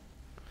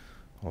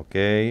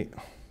 Okay.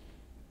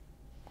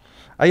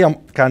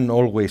 Can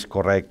always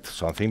correct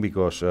something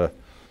because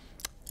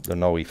don't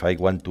know if I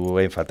want to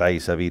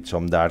emphasize a bit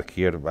some dark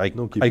here.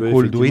 Donc il I peut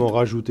could do it. effectivement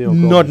rajouter encore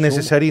Not du sombre.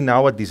 necessary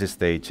now at this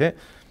stage.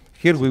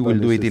 Here we pas will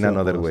do it in nécessaire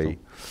another pour way.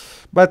 l'instant.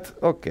 But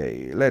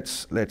okay,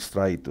 let's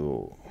try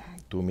to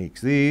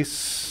mix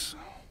this.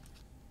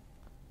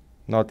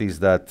 Notice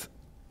that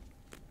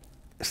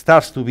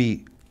starts to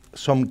be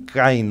some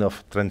kind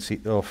of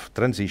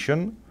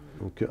transition.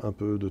 Donc un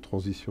peu de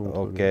transition. Entre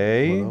Ok.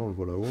 voilà, on le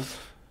voit là-haut.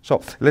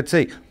 So let's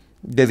say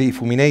the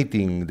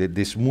difuminating,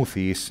 the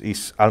smoothie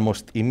is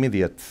almost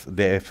immediate.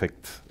 The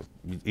effect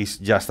is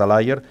just a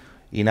layer.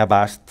 In a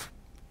bust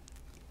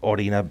or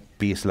in a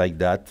piece like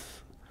that,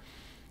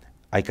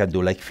 I can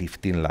do like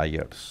 15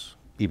 layers,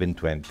 even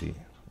 20.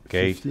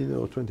 Okay. 15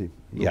 or 20.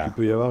 Donc Yeah. il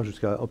peut y avoir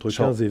jusqu'à entre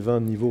So- 15 et 20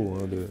 niveaux.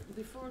 hein, de...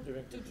 Before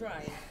to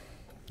dry.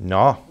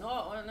 No. No.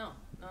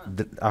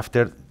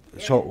 After,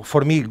 so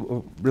for me,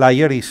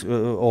 layer is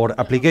or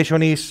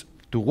application is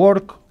to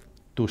work,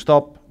 to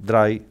stop,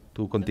 dry,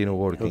 to continue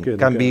working. Ok,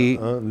 Can donc, be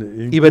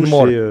une even couche,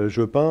 more. c'est,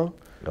 je peins,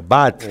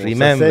 But ça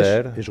remember,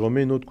 sèche et je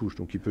remets une autre couche.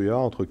 Donc il peut y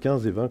avoir entre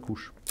 15 et 20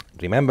 couches.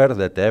 remember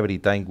that every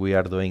time we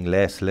are doing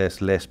less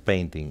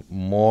painting,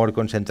 more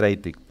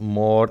concentrated,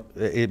 more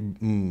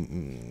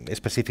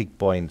specific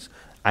points,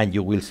 and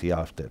you will see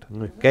after.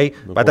 Oui. Okay,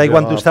 Donc but on I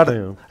want verra to start. après,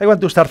 hein. I want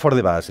to start for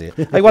the base.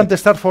 I want to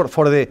start for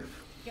the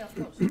Yeah,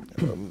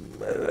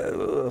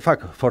 of course.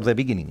 for the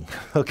beginning.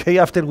 Okay,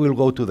 after we'll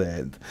go to the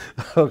end.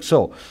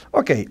 So,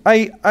 okay,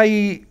 I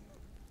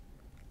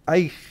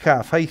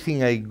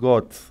think I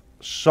got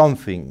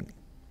something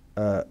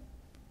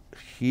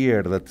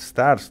here that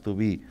starts to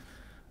be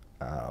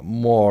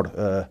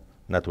more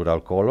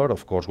natural color.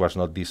 Of course, was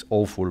not this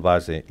awful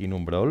base in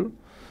Umbrol.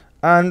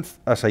 And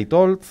as I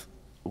told,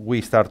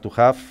 we start to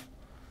have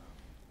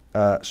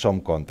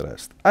some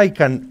contrast. I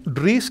can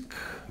risk.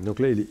 Donc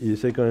là, il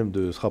essaie quand même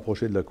de se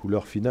rapprocher de la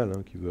couleur finale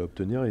qu'il veut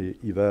obtenir et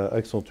il va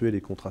accentuer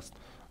les contrastes.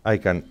 I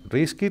can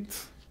risk it,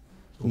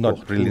 not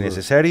really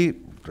necessary.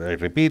 I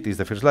repeat, it's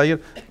the first layer,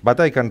 but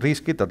I can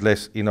risk it, at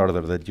least in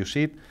order that you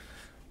see it,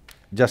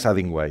 just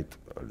adding white.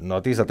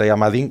 Notice that I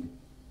am adding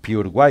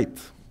pure white,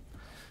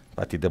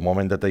 but at the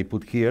moment that I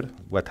put here,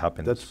 what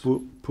happens? That's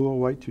poor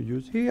white you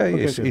use? Yeah,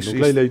 okay, it's, okay. it's, Donc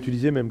là, il a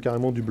utilisé même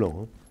carrément du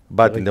blanc.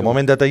 But in the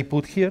moment that I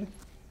put here,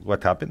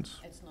 what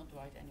happens? It's not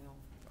white anymore.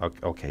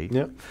 Okay.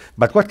 Yeah.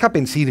 But what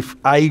happens if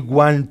I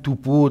want to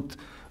put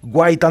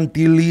white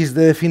until it's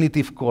the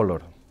definitive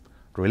color?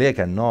 Really, I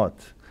cannot.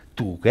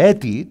 To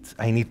get it,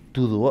 I need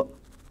to do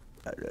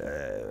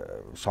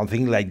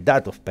something like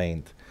that of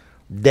paint.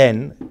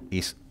 Then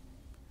it's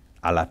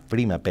a la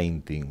prima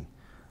painting,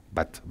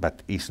 but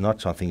it's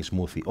not something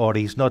smoothie, or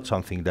it's not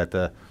something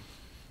that,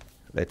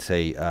 let's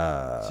say...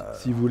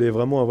 Si vous voulez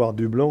vraiment avoir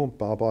du blanc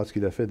par rapport à ce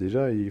qu'il a fait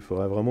déjà, il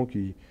faudrait vraiment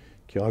qu'il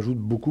rajoute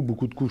beaucoup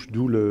de couches,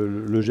 d'où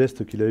le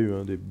geste qu'il a eu,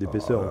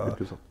 d'épaisseur en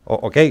quelque sorte.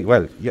 Okay,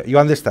 well, you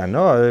understand,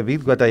 no, a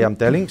bit what I am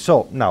telling.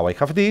 So now I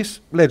have this,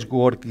 let's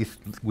work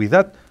with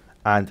that,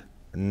 and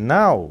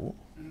now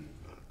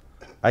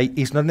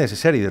it's not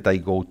necessary that I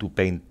go to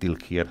paint till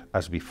here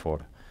as before.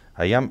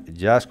 I am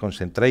just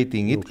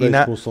concentrating it Donc là, il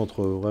se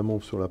concentre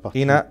vraiment sur la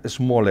partie in a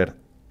smaller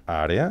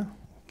area.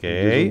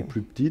 Okay.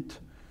 Plus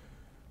petite.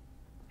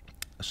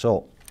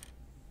 So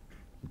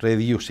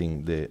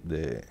reducing the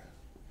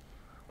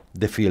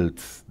field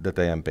that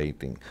I am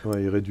painting.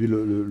 Ouais, il réduit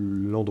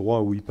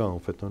l'endroit où il peint en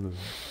fait.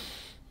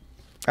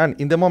 And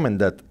in the moment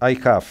that I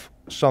have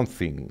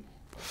something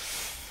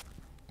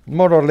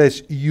more or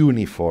less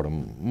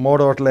uniform,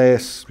 more or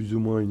less plus ou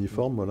moins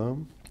uniforme, voilà.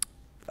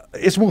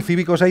 Smoothy,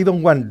 because I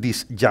don't want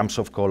these jumps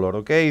of color.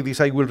 Okay,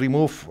 this I will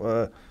remove.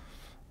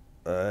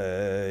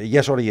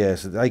 Yes or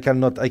yes. I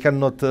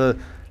cannot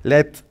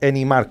let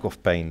any mark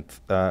of paint.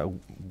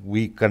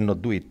 We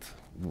cannot do it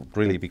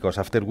really, because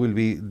after will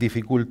be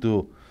difficult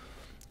to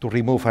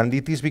remove, and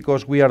it is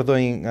because we are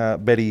doing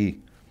very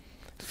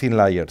thin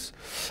layers.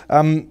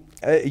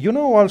 You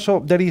know, also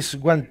there is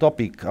one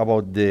topic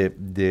about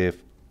the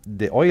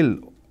oil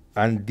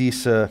and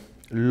this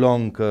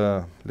long,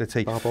 let's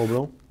say. Par rapport au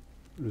blanc,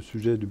 le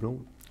sujet du blanc,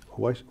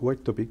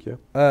 white topic, yeah.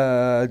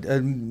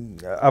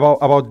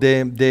 About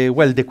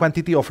the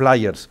quantity of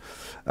layers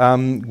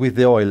with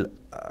the oil.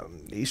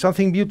 It's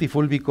something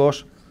beautiful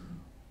because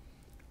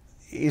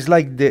it's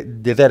like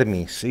the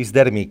dermis. It's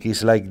dermic.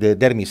 It's like the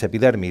dermis,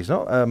 epidermis,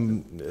 no?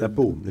 La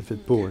peau, l'effet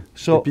de peau,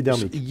 so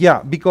épidermique.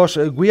 Yeah, because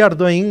we are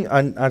doing,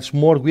 and as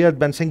more we are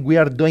advancing, we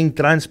are doing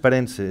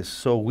transparencies.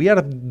 So we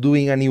are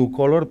doing a new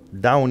color.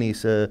 Down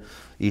is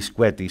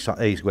wet.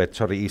 Is wet.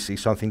 Sorry, is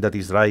something that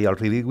is dry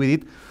already with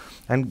it,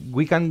 and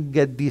we can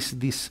get these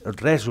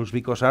results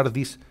because are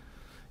these,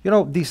 you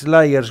know, these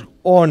layers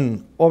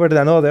on over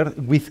the another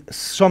with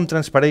some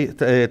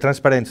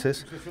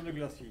transparencies.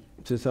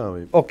 C'est ça,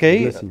 oui.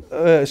 Okay,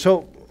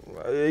 so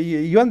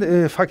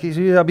fuck, it's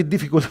a bit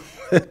difficult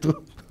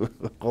to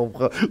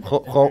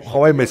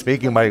how I'm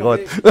speaking, my God.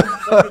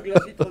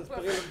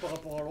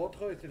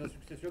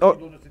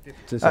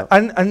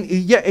 And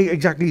yeah,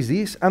 exactly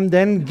this, and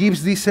then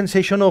gives this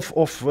sensation of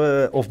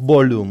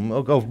volume,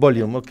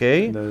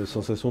 okay? La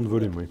sensation de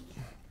volume, oui.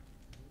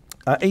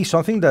 It's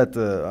something that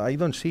I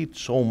don't see it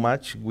so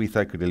much with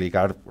acrylic.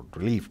 Are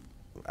really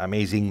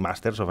amazing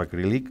masters of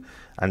acrylic,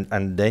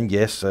 and then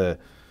yes.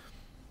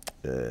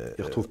 Ils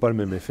ne retrouvent pas le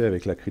même effet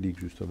avec l'acrylique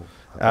justement.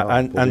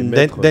 And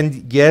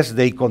then yes,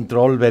 they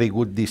control very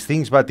good these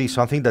things, but it's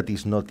something that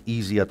is not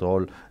easy at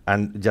all.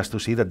 And just to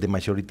see that the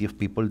majority of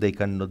people, they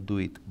cannot do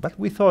it. But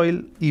with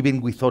oil, even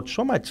without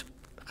so much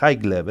high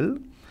level,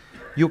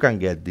 you can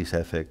get these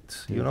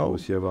effects. You know. Il faut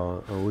aussi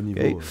avoir un haut niveau.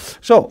 Okay.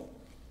 So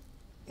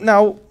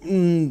now,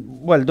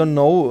 well, don't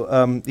know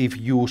if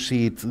you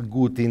see it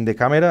good in the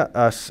camera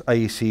as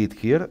I see it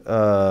here.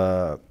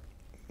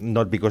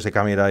 Not because the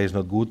camera is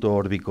not good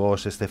or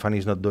because Stefan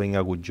is not doing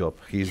a good job.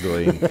 He's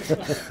doing.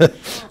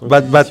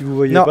 but si vous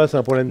voyez no, pas, c'est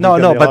un problème de no,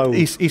 caméra but ou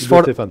it's de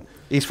Stéphane.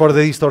 It's for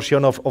the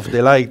distortion of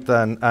the light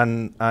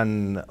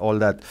and all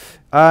that.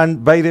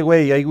 And by the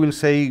way, I will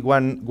say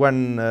one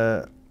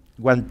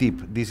tip.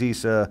 This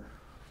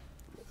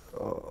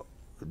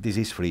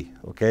is free.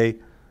 Okay,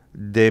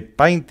 the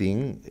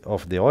painting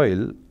of the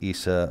oil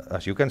is,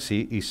 as you can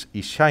see, is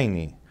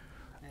shiny,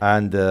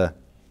 and.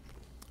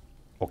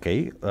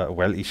 Okay,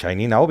 well, it's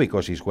shiny now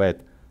because it's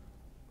wet.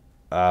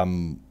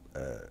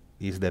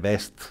 It's the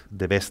best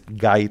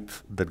guide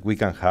that we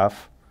can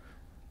have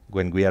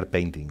when we are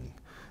painting,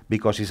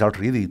 because it's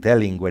already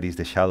telling where is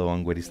the shadow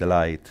and where is the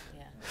light.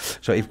 Yeah.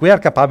 So if we are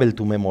capable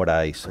to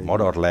memorize,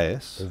 more or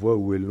less... On voit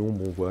où est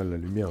l'ombre, on voit la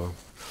lumière.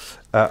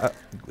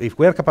 If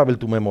we are capable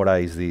to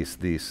memorize this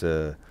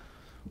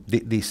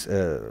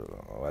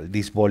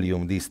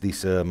volume,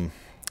 this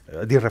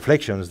the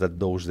reflections that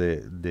those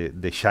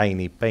the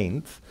shiny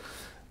paint.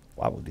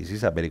 Wow, this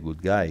is a very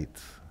good guide.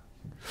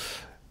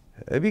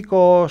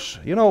 Because,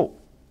 you know,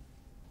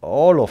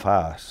 all of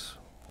us,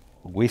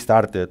 we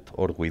started,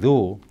 or we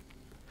do,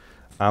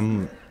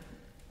 how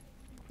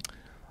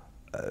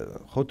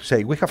to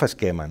say, we have a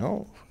schema,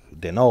 no?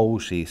 The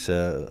nose is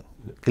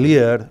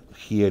clear,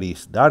 here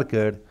is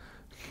darker,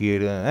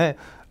 here,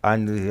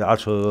 and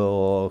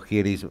also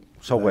here is,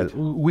 so well,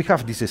 we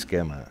have this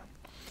schema.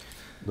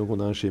 Donc on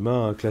a un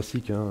schéma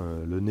classique,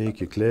 hein, le nez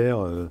qui est clair,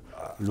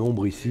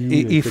 l'ombre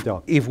ici,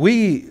 etc. If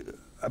we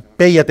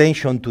pay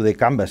attention to the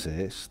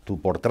canvases, to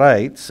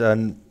portraits,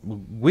 and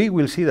we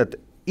will see that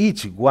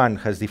each one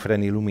has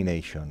different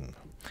illumination.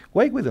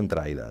 Why we don't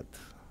try that?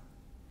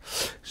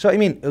 So I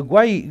mean,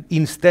 why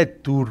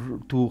instead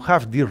to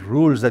have these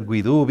rules that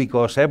we do,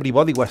 because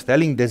everybody was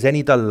telling the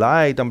zenithal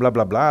light and blah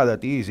blah blah,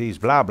 that is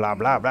blah blah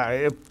blah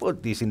blah,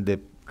 put this in the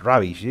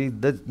rubbish.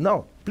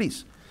 No,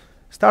 please,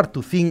 start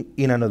to think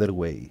in another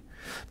way.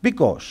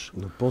 Because...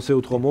 Donc, pensez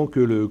autrement que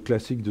le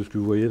classique de ce que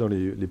vous voyez dans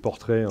les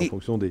portraits en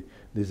fonction des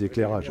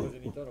éclairages.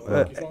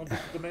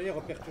 De manière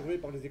perturbée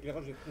par les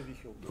éclairages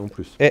d'exposition. En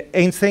plus.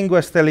 Einstein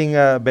was telling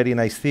a very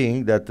nice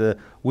thing, that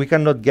we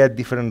cannot get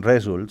different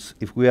results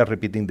if we are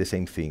repeating the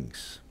same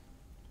things.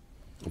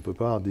 On ne peut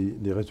pas avoir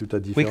des résultats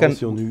différents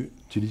si on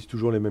utilise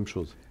toujours les mêmes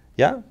choses.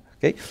 Yeah?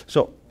 Okay.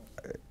 So,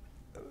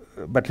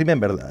 but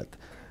remember that.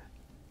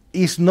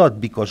 It's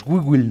not because we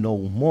will know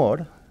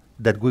more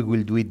that we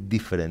will do it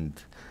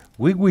different.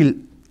 We will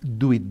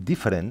do it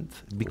different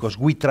because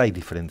we try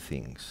different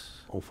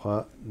things. On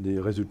fera des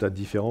résultats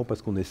différents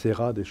parce qu'on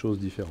essaiera des choses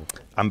différentes.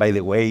 And by the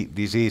way,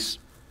 this is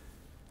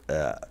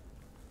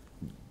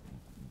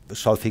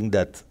something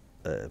that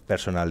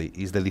personally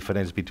is the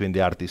difference between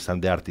the artist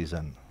and the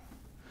artisan.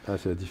 Ah,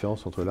 c'est la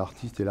différence entre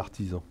l'artiste et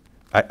l'artisan.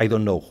 I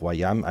don't know who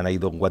I am, and I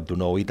don't want to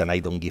know it, and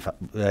I don't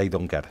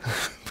care.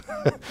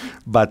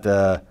 But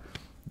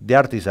the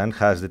artisan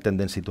has the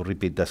tendency to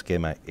repeat the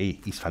schema.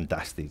 It's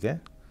fantastic, eh?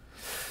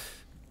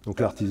 Donc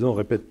l'artisan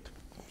répète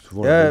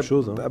souvent la même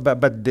chose. Hein.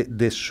 But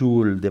the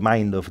soul, the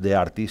mind of the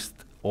artist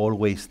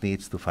always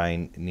needs to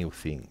find new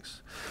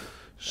things.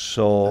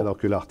 So alors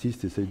que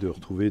l'artiste essaye de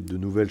retrouver de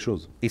nouvelles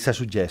choses. It's a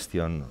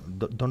suggestion.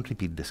 Don't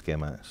repeat the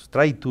schemas.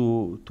 Try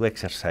to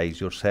exercise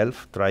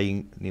yourself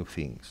trying new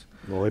things.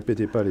 Ne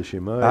répétez pas les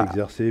schémas,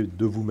 exercez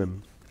de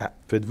vous-même.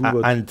 Faites-vous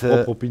votre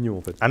propre opinion,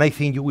 en fait. And I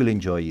think you will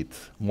enjoy it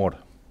more,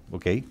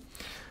 okay?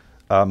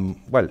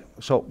 Well,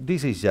 so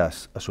this is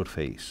just a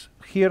surface.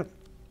 Here,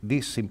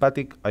 this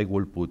sympathetic I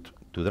will put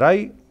to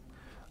dry,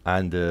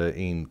 and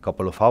in a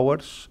couple of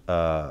hours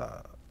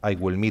I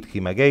will meet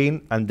him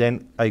again, and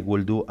then I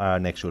will do a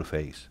next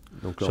surface.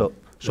 Donc,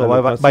 so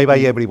bye bye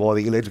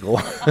everybody, let's go.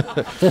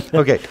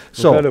 Okay,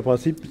 so là, le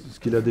principe, ce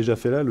qu'il a déjà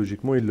fait là,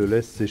 logiquement, il le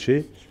laisse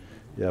sécher,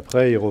 et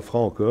après il refera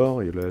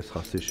encore, il le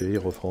laissera sécher, il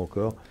refera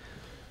encore.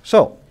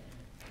 So,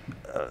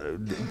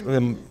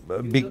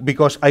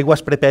 because I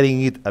was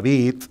preparing it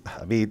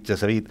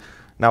just a bit.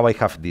 Now I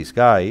have this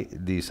guy,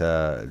 this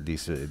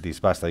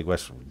bust. I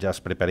was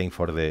just preparing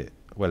for the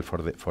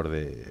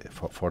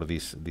for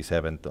this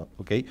event.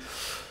 Okay,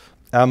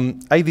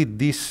 I did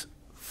this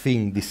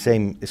thing, the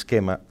same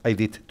schema. I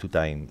did 2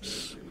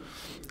 times,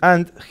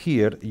 and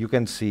here you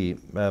can see.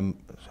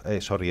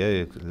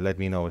 Sorry, let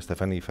me know,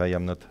 Stephanie, if I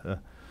am not.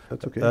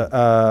 That's okay.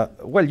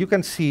 Well, you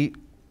can see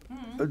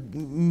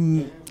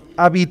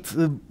a bit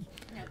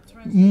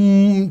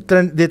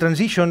the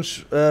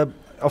transitions.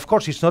 Of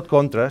course, it's not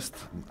contrast.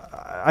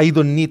 I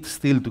don't need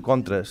still to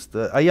contrast.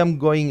 I am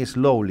going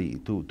slowly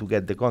to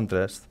get the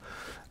contrast.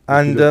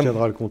 And il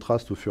obtiendra le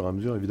contraste au fur et à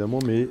mesure, évidemment,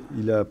 mais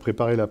il a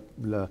préparé la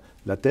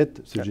tête,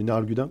 c'est le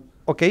général Gudin.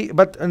 Okay,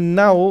 but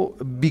now,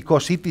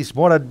 because it is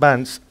more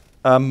advanced,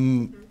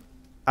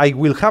 I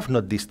will have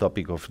not this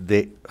topic of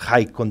the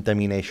high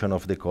contamination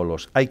of the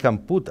colors. I can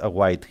put a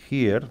white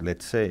here,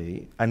 let's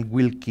say, and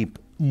will keep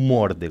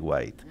more the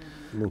white.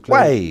 Donc,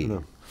 why?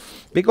 No.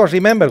 Because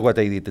remember what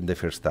I did in the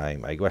first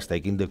time. I was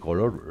taking the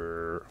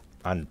color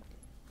and,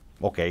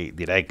 okay,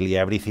 directly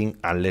everything,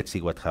 and let's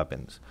see what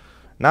happens.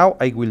 Now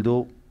I will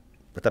do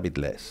but a bit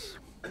less.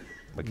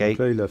 Okay. Donc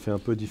là, il a fait un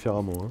peu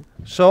différemment. Hein.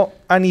 So,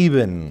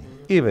 uneven,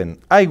 even.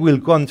 I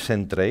will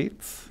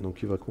concentrate.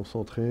 Donc il va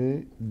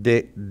concentrer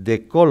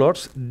the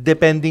colors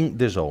depending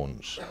the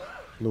zones.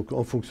 Donc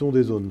en fonction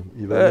des zones.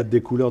 Il va mettre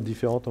des couleurs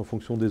différentes en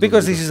fonction des zones.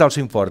 Because this is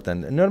also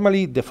important.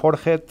 Normally the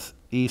forehead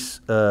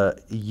is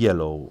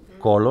yellow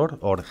color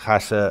or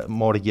has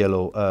more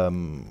yellow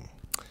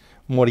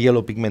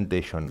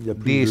pigmentation. Il y a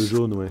plus de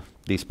jaune, ouais.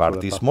 This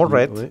part is more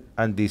red, ouais.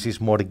 And this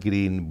is more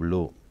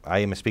green-blue.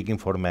 I am speaking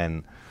for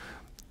men.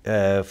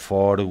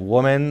 For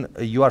women,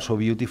 you are so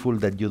beautiful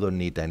that you don't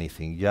need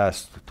anything,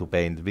 just to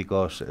paint,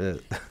 because...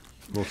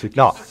 Bon,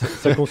 no.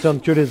 Ça concerne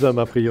que les hommes,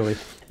 a priori.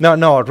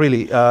 No,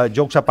 really,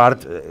 jokes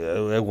apart,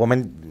 a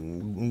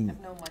woman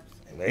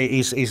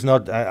is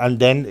not... and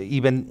then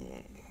even...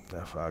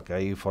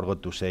 I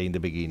forgot to say in the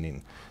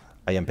beginning,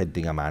 I am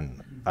painting a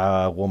man.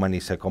 A woman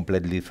is a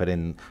completely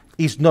different...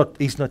 It's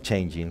not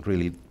changing,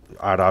 really.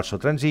 are also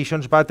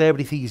transitions, but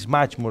everything is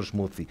much more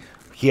smoothly.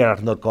 Here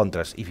are not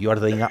contrasts. If you are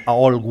doing an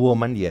old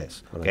woman,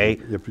 yes. Voilà, Okay.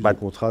 il y a plus But de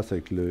contraste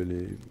avec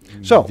les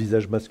So-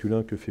 visages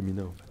masculins que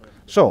féminins. En fait.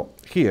 so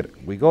here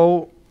we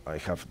go. I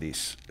have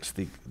this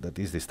stick that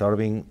is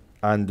disturbing,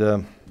 and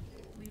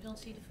We don't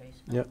see the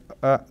face.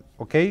 Yeah.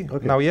 okay.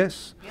 Okay. Now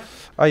yes,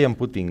 Yeah. I am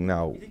putting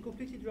now. Is it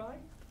completely dry?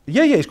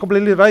 Yeah, it's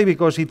completely dry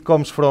because it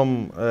comes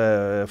from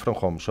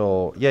home.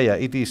 So yeah,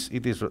 it is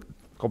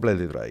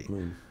completely dry.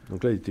 Oui.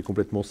 Donc là, il était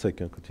complètement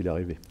sec hein, quand il est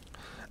arrivé.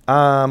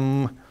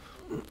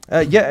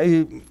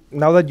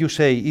 Now that you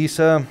say,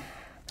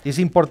 it's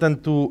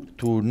important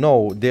to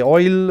know the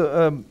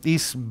oil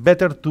is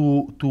better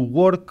to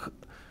work.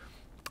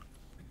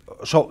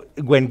 So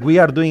when we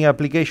are doing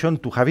application,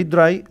 to have it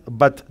dry,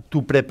 but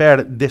to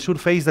prepare the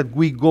surface that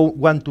we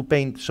want to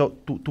paint. So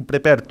to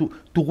prepare to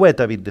wet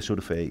a bit the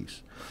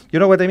surface. You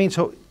know what I mean?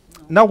 So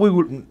now we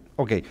will.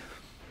 Okay.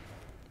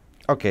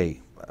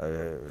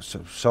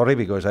 Sorry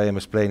because I am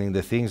explaining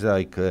the things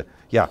like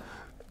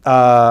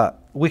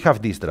we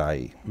have this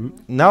dry.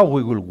 Now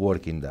we will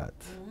work in that.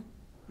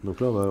 Donc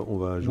là, on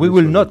va jouer We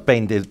will sur not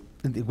paint it.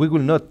 We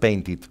will not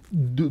paint it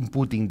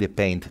putting the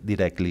paint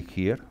directly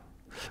here.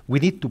 We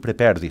need to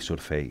prepare the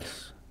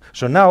surface.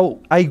 So now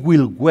I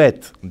will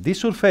wet this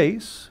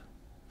surface,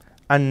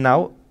 and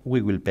now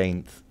we will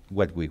paint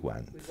what we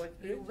want.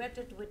 You wet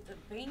it with the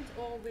paint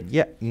or with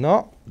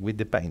With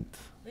the paint.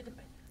 with the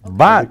paint? Okay.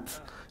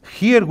 But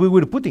here we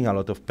were putting a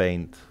lot of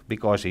paint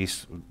because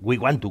we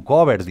want to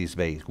cover this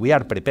base. We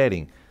are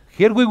preparing.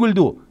 Here we will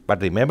do.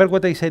 But remember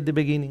what I said at the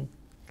beginning?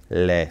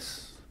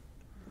 Less.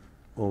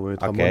 On va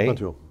mettre à moins Okay. de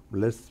peinture.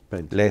 Less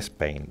paint. Less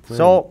paint. Yeah.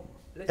 So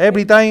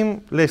every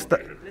time Less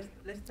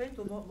paint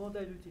or more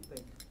diluted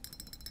paint?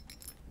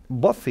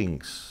 both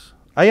things.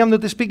 I am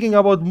not speaking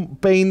about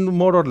paint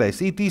more or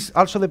less. It is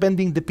also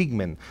depending the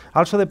pigment,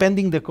 also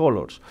depending the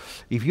colors.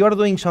 If you are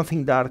doing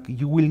something dark,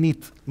 you will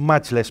need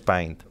much less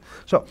paint.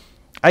 So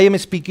I am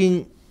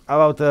speaking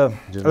about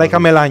like a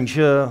melange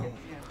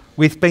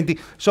with painting.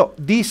 So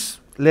this,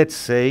 let's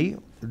say,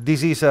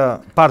 this is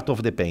a part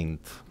of the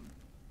paint.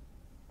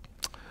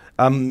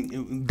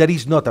 There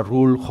is not a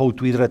rule how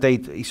to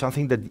hydrate. It's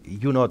something that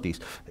you notice.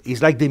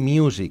 It's like the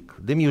music.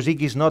 The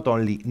music is not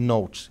only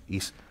notes.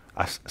 It's,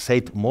 as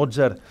said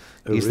Mozart,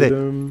 is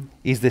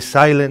the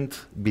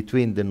silent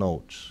between the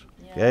notes.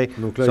 Yeah. Okay?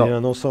 Donc là, So, il y a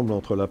un ensemble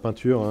entre la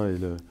peinture hein, et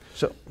le.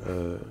 so,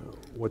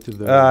 What is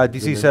the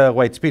this the is name?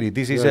 white spirit.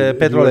 This is Yeah,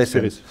 petrol white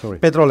essence. spirit, sorry.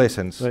 Petrol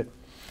essence. Ouais.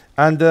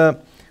 And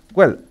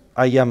well,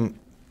 I am.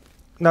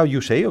 Now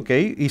you say,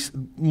 okay, it's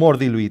more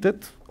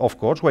diluted. Of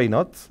course, why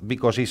not?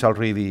 Because it's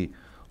already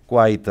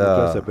quite. Donc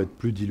là, ça peut être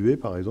plus dilué,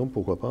 par exemple,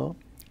 pourquoi pas.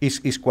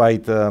 Is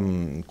quite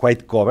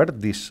quite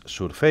covered this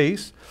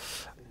surface,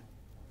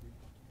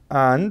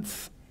 and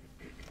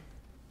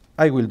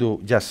I will do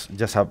just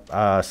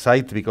a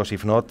side because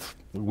if not,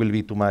 will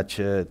be too much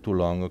too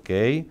long.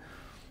 Okay.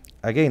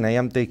 Again, I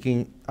am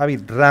taking a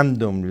bit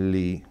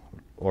randomly,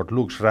 or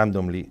looks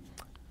randomly.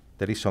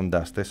 There is some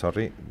dust.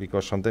 Sorry,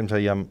 because sometimes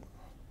I am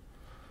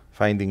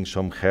finding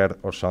some hair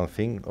or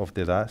something of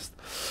the dust.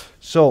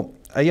 So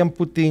I am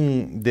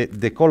putting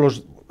the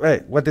colors.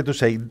 Wanted to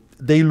say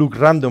they look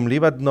randomly,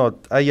 but not.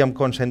 I am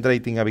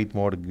concentrating a bit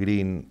more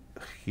green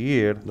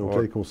here. Donc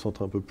là, il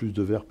concentre un peu plus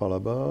de vert par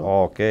là-bas.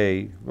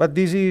 Okay, but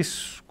this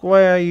is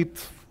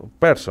quite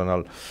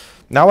personal.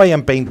 Now I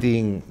am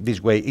painting this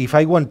way. If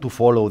I want to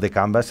follow the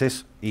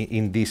canvases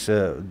in this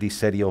this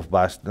series of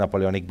busts,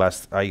 Napoleonic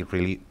busts, I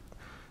really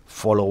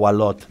follow a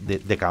lot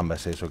the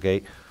canvases.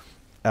 Okay.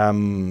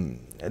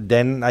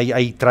 Then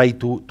I try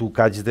to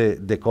catch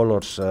the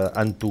colors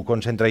and to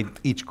concentrate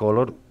each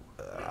color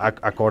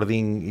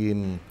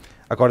according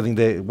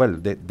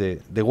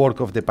the work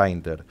of the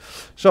painter.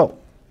 So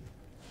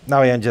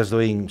now I am just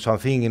doing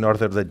something in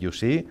order that you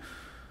see.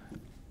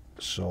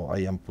 So I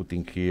am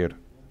putting here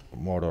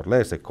more or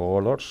less the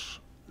colors.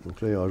 Donc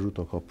là, il rajoute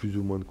encore plus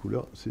ou moins de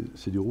couleurs.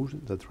 C'est du rouge,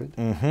 that's right?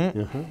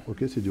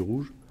 Ok, c'est du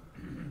rouge.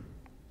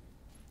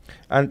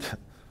 And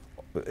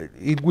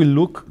it will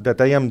look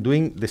that I am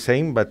doing the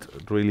same, but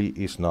really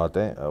is not.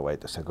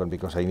 Wait a second,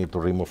 because I need to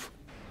remove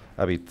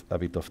a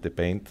bit of the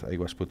paint. I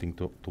was putting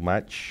too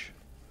much.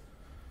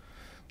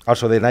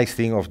 Also, the nice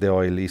thing of the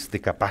oil is the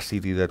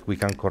capacity that we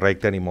can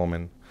correct any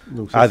moment.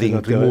 Donc ça,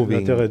 Adding, removing.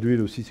 l'intérêt de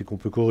l'huile aussi, c'est qu'on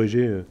peut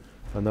corriger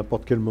à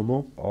n'importe quel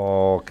moment.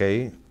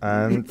 Okay,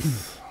 and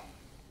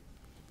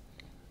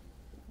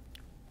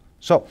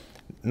so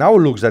now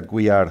looks that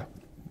we are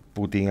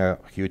putting a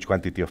huge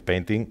quantity of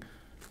painting.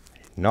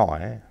 No,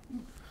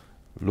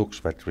 looks,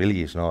 but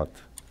really is not.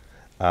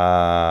 Il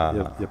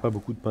n'y a pas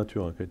beaucoup de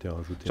peinture hein, qui a été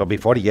rajoutée. So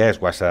before,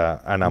 yes, was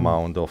an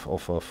amount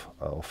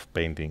of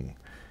painting,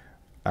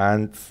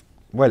 and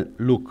well,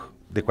 look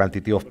the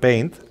quantity of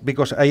paint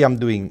because I am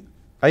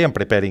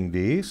preparing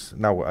this.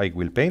 Now I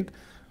will paint,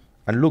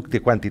 and look the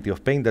quantity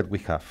of paint that we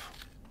have.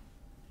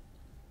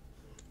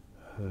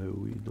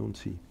 We don't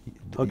see.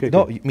 Okay,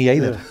 No, okay. me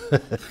either.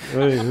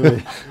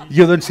 Oui.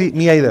 You don't see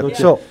me either. Okay.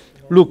 So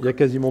Il look, n'y a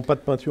quasiment pas de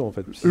peinture en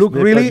fait. Look, Ce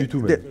n'est really, pas du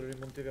tout même. Je vais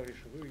monter vers les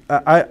cheveux.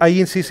 I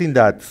insist in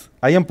that.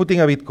 I am putting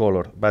a bit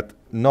color, but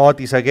not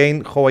is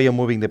again how I am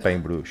moving the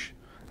paintbrush.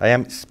 I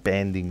am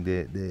spreading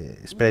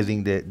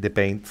the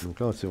paint. Donc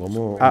là, c'est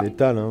vraiment en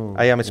étal. Hein,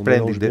 I am on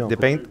spreading mélange bien, the en fait.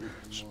 paint.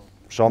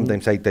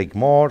 Sometimes I take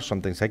more,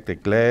 sometimes I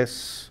take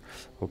less.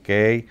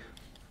 Okay,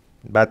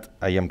 but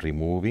I am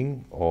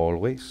removing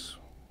always.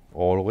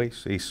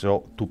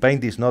 So to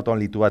paint is not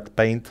only to add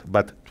paint,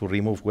 but to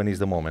remove when is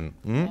the moment.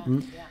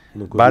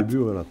 Donc au But- début,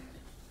 voilà.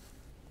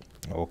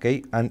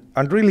 Okay, and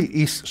really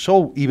is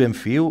so even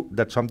few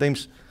that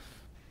sometimes,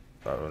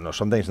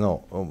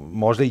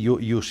 mostly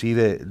you see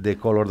the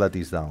color that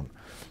is down.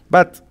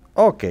 But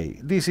okay,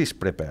 this is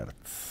prepared.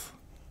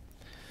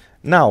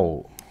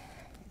 Now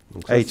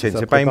Donc ça, I c'est change sa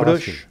the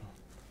paintbrush. préparation.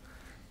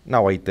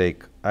 Now I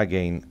take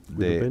again With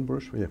the the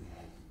paintbrush, yeah.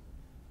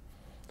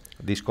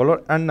 this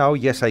color, and now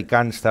yes, I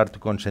can start to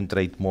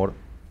concentrate more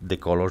the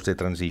colors, the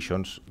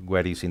transitions,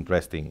 where is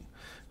interesting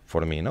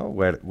for me, no?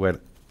 Where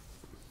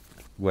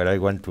I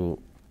want to,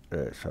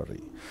 sorry,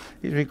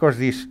 it's because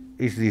this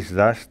is this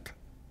dust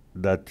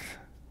that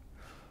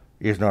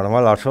is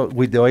normal. Also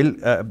with the oil,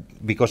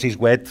 because it's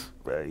wet,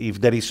 if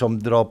there is some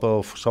drop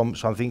of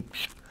something,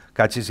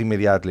 catches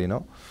immediately,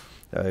 no?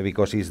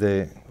 Because it's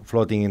the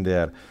floating in the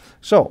air.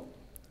 So,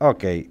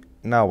 okay,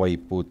 now I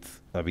put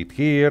a bit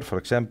here, for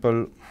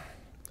example.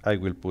 I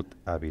will put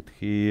a bit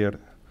here.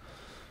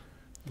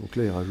 Donc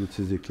là, il rajoute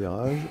ses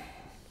éclairages.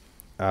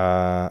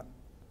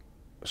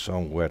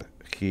 Somewhere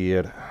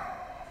here.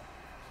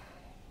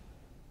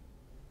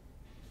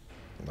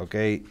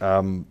 Okay.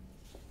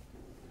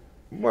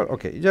 Well,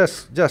 okay.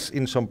 Just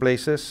in some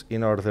places,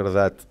 in order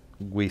that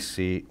we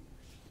see.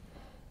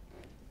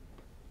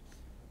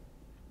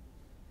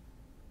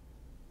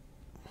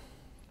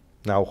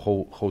 Now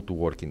how to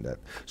work in that.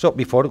 So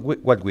before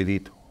what we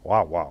did.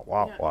 Wow.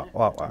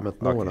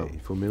 Maintenant, voilà, Okay. il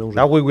faut mélanger.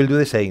 Now we will do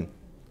the same,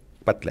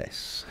 but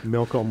less. Mais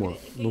encore moins.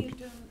 Can Donc, you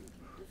turn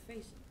the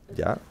face?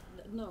 Yeah.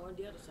 No, on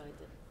the other side.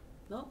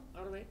 No,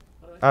 other way.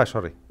 Other way. Ah,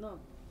 sorry. No.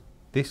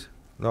 This?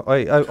 No.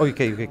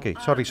 Okay.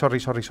 Sorry.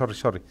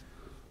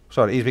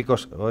 Sorry. It's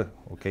because.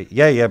 Okay.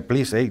 Yeah.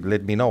 Please,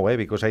 let me know,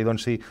 because I don't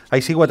see. I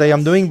see what I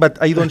am doing, but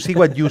I don't see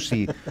what you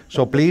see.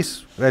 So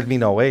please let me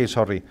know.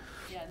 Sorry.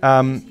 Yeah,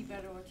 now you see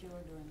better what you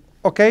are doing.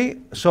 Okay.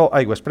 So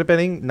I was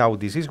preparing. Now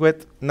this is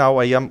wet. Now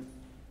I am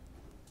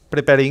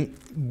preparing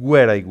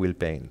where I will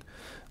paint.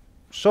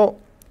 So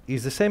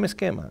it's the same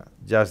schema,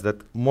 just that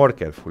more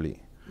carefully.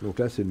 donc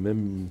là, c'est le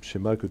même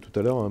schéma que tout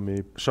à l'heure, hein,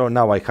 mais So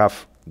now I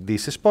have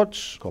these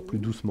spots. encore plus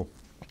doucement.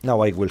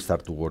 Now I will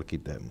start to work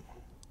with them.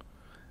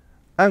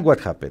 And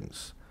what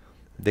happens?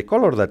 The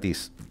color that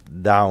is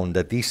down,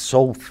 that is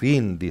so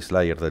thin, this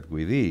layer that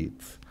we did,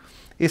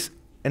 is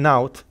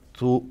out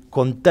to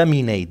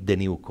contaminate the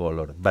new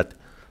color. But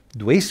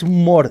there is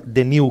more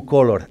the new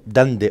color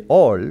than the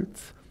old,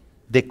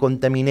 the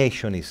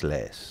contamination is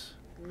less.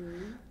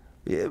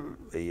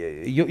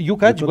 You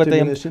catch what I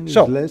am... contamination is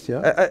So, less,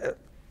 yeah.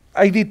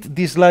 I did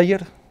this layer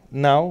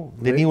now,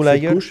 the Oui, new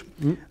cette layer, couche,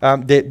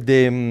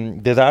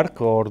 the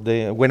dark, or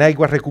when I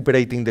was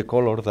recuperating the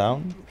color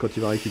down, quand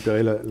il va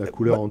récupérer la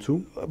couleur en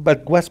dessous,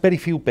 but was very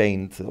few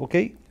paint,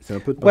 okay? c'est un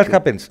peu de What peinture.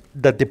 happens?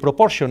 That the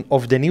proportion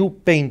of the new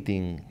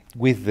painting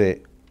with the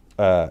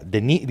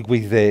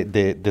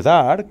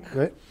dark,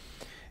 Ouais.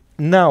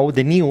 now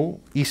the new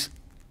is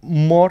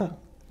more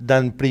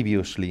than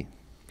previously.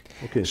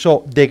 Ok.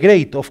 So the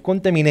grade of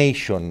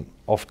contamination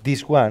of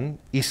this one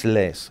is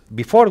less.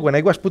 Before, when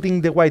I was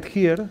putting the white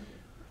here,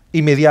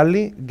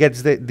 immediately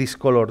gets this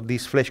color,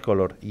 this flesh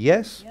color.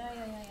 Yes, Yeah.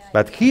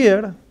 but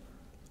here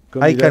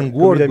Comme I il a- can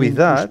comme work il a mis with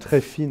une couche that.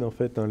 très fine en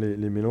fait, hein,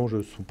 les mélanges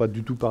ne sont pas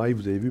du tout pareils,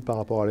 vous avez vu par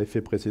rapport à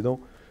l'effet précédent.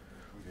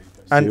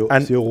 And-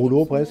 C'est au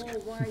rouleau presque.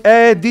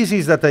 This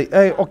is that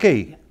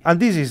okay, and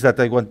this is that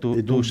I want to,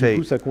 Et donc say.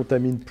 du coup ça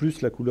contamine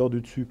plus la couleur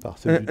du dessus par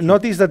celle du dessous.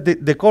 Notice that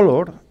the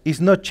color is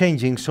not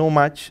changing so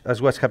much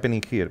as what's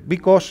happening here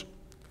because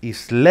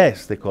it's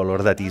less the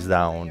color that is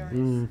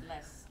down.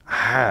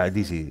 Less.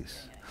 This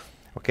is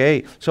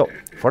okay. So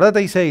for that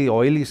I say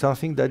oil is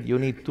something that you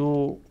need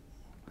to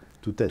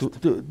Tout test.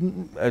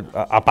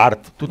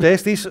 apart to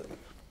test is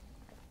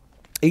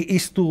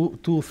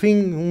to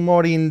think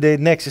more in the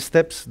next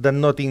steps than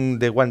not in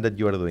the one that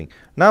you are doing.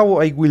 Now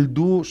I will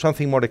do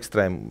something more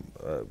extreme,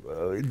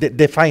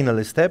 the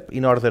final step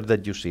in order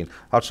that you see.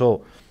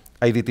 Also,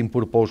 I did in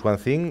purpose one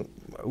thing,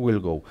 will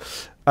go.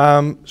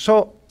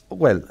 So,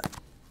 well,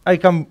 I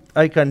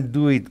can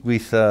do it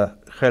with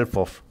help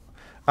of,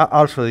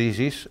 also this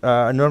is,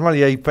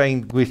 normally I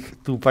paint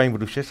with two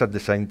paintbrushes at the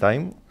same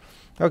time,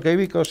 okay,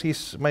 because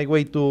it's my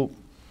way to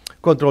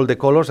control the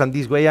colors, and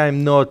this way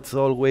I'm not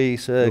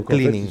always Donc en fait,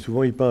 cleaning.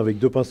 souvent il peint avec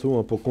deux pinceaux,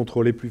 hein, pour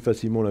contrôler plus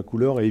facilement la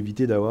couleur et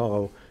éviter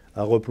d'avoir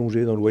à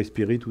replonger dans le white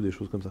spirit ou des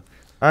choses comme ça.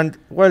 And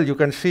well, you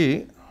can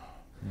see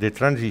the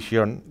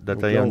transition that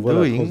Donc I là, on am voit la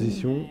doing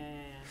transition.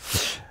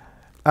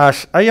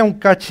 as I am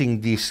catching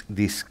this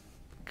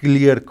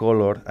clear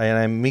color and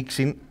I'm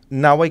mixing.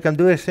 Now I can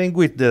do the same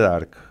with the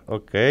dark.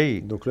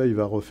 Okay, Donc là, il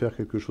va refaire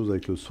quelque chose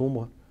avec le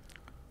sombre.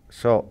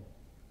 so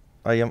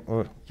I am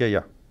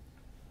yeah.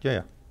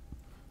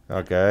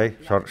 Okay,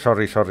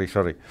 sorry.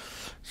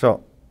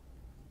 So,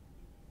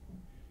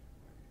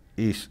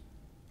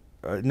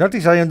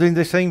 notice I am doing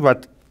the same,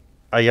 but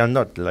I am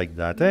not like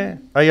that.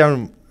 I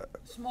am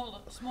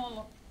Smaller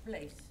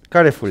place.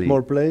 carefully.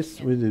 Small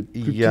place, oui, des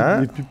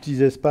plus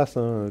petits espaces,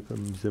 hein, comme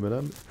disait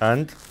madame.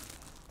 And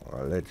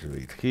let's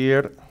read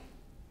here.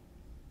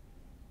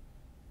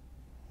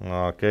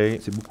 Okay.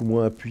 C'est beaucoup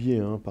moins appuyé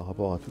hein, par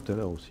rapport à tout à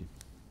l'heure aussi.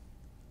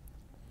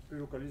 Plus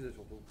localisé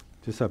surtout.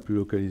 C'est ça, plus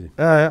localisé.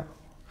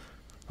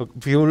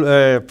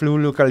 Plus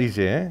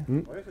localisé, hein?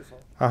 Oui, c'est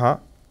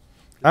ça.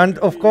 And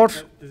of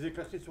course, Des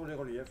éclaircies sur les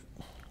reliefs.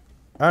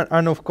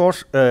 and of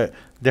course,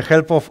 the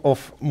help of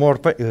more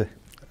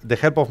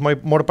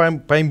more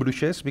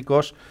paintbrushes,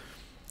 because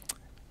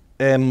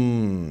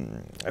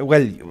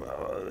well,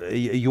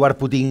 you are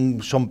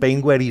putting some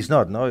paint where it's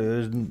not, no?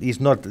 It's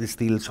not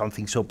still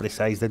something so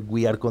precise that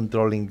we are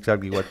controlling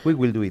exactly what we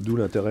will do it. D'où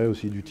l'intérêt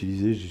aussi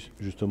d'utiliser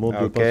justement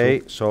deux Okay,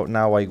 pinceaux. so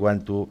now I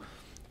want to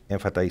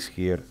emphasize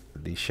here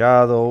the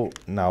shadow.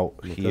 Now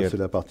Donc here là, c'est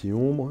la partie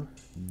ombre.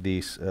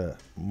 this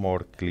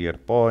more clear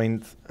point.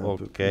 Un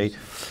peu Okay,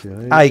 plus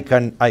éclairé.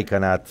 I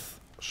can add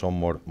some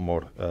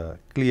more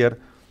clear.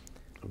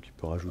 Donc il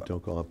peut rajouter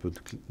encore un peu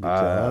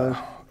d'éclairage.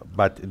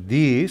 But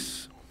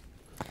this,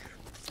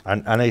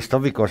 and I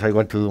stop because I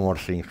want to do more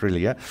things,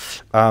 really.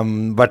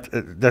 But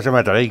doesn't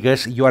matter. I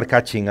guess you are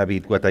catching a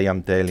bit what I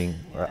am telling.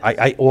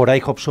 I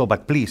hope so.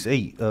 But please,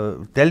 hey,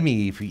 tell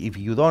me if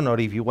you don't, or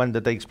if you want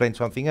that I explain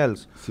something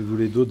else. Si vous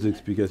voulez d'autres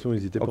explications,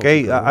 n'hésitez pas.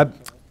 Okay.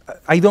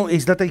 I don't.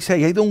 Is that I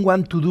say I don't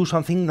want to do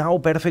something now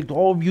perfect,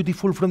 oh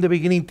beautiful from the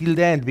beginning till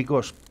the end,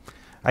 because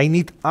I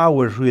need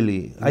hours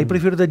really. I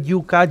prefer that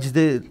you catch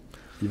the.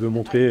 Il veut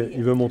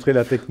montrer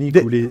la technique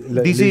ou les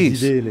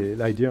idées,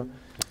 l'idea.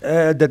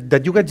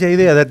 That you get the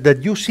idea,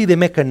 that you see the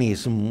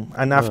mechanism,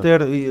 and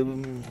after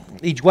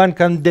each one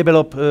can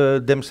develop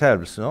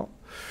themselves, no?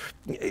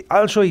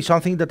 Also, it's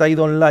something that I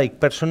don't like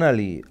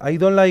personally. I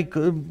don't like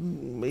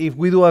if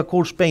we do a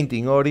course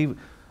painting, or if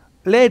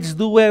let's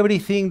do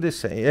everything the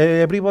same,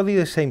 everybody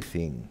the same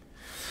thing.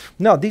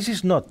 No, this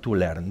is not to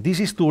learn. This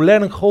is to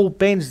learn how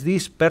paints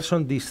this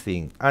person this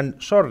thing. And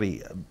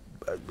sorry,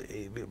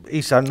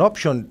 it's an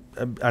option,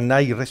 and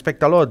I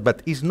respect a lot,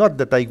 but it's not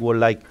that I would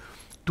like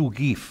to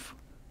give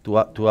to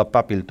a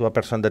pupil, to a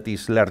person that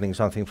is learning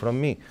something from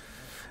me.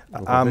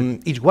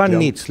 Each one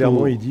needs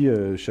clairement, to. il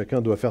dit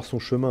chacun doit faire son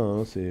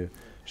chemin. Hein,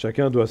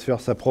 chacun doit se faire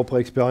sa propre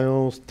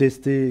expérience,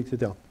 tester,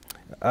 etc.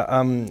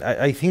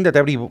 I think that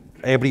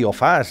every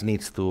of us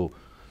needs to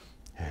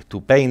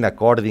paint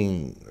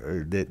according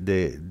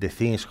the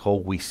things how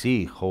we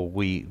see, how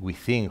we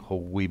think, how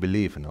we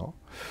believe, no?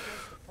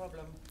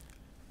 Problem,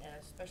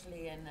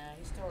 especially in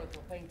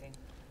historical painting.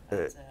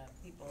 That,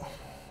 people,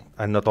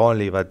 And not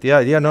only, but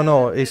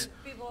no, it's.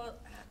 People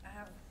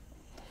have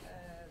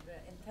the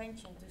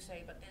intention to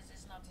say, but this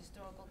is not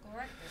historical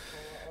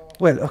correctness.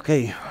 Well,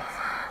 okay.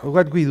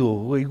 What we do?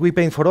 We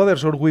paint for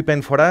others, or we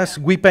paint for us?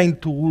 We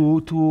paint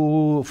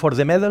for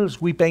the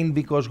medals. We paint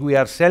because we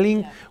are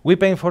selling. Yeah. We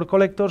paint for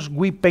collectors.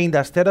 We paint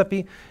as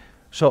therapy.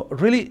 So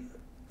really,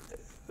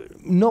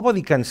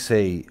 nobody can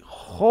say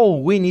how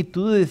we need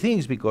to do the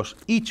things, because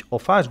each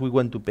of us we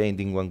want to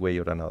paint in one way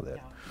or another.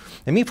 Yeah.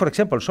 And me, for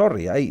example,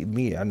 sorry,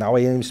 and now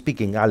I am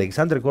speaking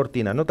Alexandre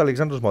Cortina, not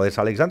Alexandre's models.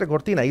 Alexandre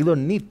Cortina, I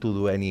don't need to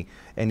do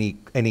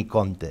any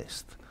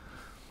contest.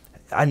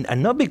 And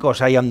not because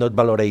I am not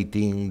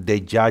valorating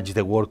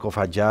the work of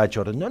a judge,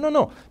 or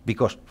no,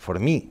 because for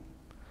me,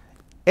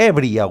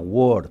 every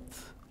award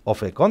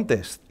of a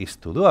contest is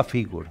to do a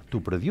figure,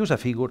 to produce a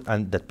figure,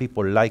 and that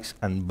people likes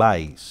and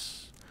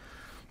buys.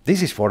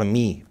 This is for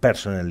me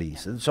personally.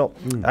 So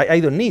I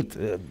don't need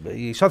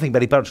it's something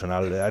very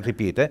personal. I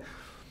repeat,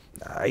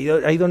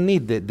 I don't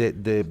need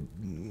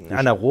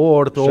an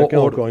award Chacun,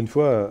 or encore une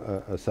fois,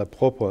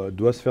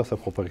 doit se faire sa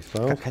propre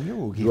expérience. Can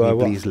you give Doit me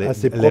avoir please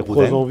ses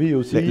propres envies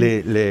aussi.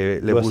 les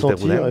doit bouts de sentir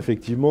boudin.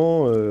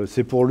 effectivement,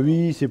 c'est pour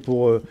lui, c'est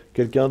pour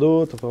quelqu'un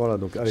d'autre. Enfin, voilà.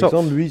 Donc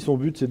Alexandre, lui, son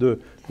but, c'est de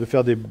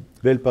faire des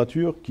belles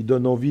peintures qui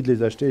donnent envie de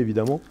les acheter,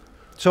 évidemment.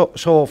 So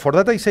for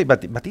that I say,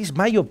 but it's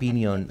my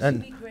opinion, It and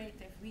would be great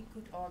if we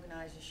could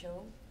organize a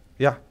show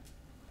yeah.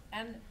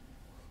 and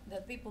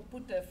that people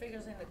put their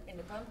figures in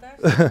the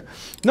contest.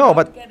 No, without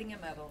but getting a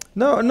medal.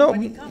 no,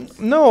 Nobody comes.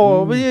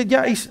 but yeah,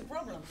 That's the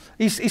problem.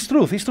 it's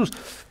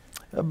truth.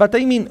 But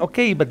I mean,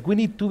 okay, but we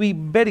need to be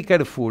very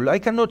careful. I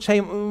cannot say,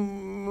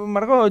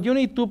 Margot, you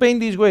need to paint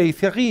this way.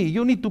 Thierry,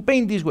 you need to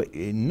paint this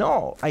way.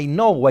 No, I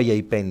know why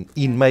I paint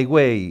in my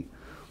way.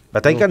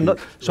 But I Donc, cannot.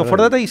 So voilà, for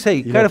that I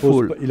say,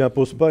 careful. Il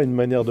impose pas une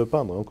manière de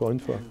peindre, encore une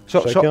fois.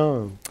 So-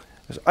 Chacun.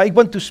 I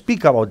want to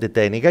speak about the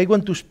technique. I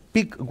want to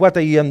speak what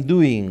I am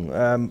doing,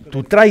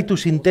 to try to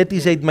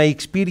synthesize my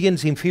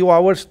experience in few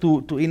hours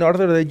in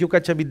order that you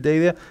catch a bit the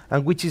idea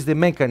and which is the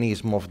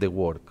mechanism of the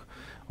work.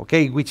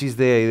 Okay, which is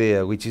the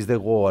idea, which is the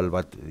goal,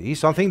 but it's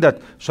something that,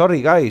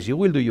 sorry guys, you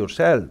will do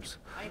yourselves.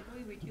 I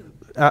agree with you.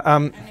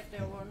 Um, And if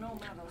there were no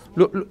medals,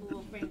 Look- more people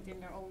will paint in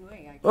their own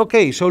way.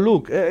 Okay, so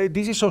look,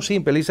 this is so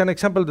simple. It's an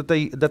example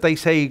that I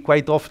say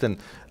quite often.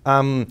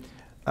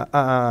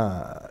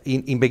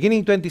 in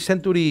beginning 20th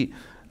century,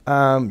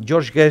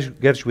 George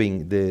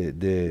Gershwin,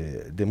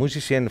 the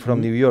musician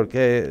from New York,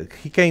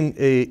 he came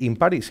in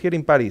Paris, here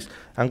in Paris,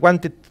 and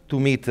wanted to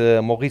meet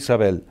Maurice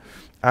Ravel.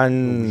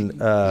 And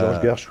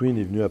Georges Gershwin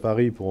est venu à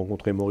Paris pour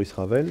rencontrer Maurice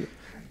Ravel.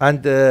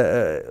 And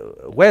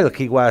well,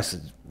 he was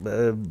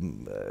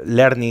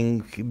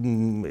learning.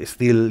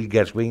 Still,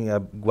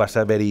 Gershwin was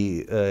a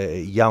very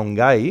young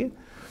guy,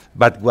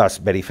 but was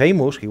very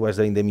famous. He was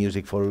doing the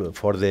music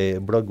for the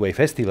Broadway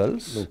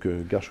festivals. Donc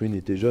Gershwin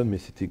était jeune, mais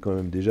c'était quand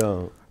même déjà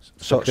un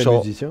sacré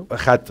musicien.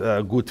 Had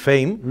good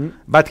fame,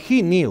 but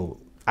he knew,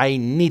 I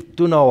need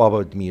to know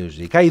about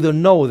music. I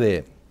don't know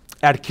the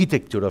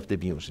architecture of the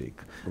music.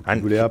 Donc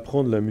il voulait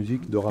apprendre la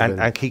musique de Ravel.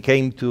 And he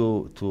came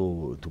to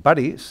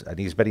Paris, and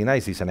it's very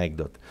nice, this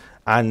anecdote,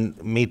 and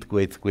meet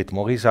with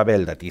Maurice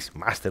Ravel, that is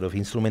master of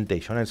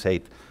instrumentation, and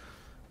said,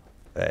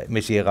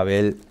 Monsieur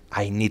Ravel,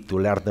 I need to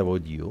learn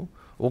about you.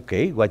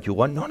 Okay, what you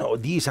want? No,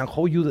 this, and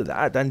how you do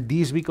that, and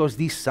this, because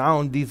this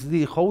sound, this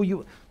how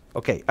you...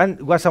 Okay, and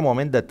it was a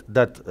moment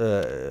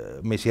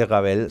that Monsieur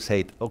Ravel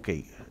said,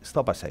 okay,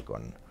 stop a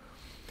second.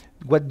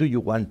 What do you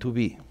want to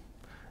be?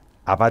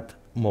 A bad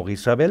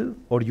Maurice Ravel,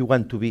 or you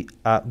want to be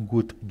a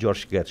good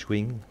George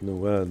Gershwin? Donc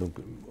voilà, donc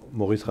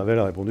Maurice Ravel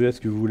a répondu,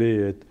 est-ce que vous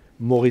voulez être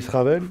Maurice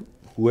Ravel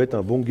ou être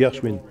un bon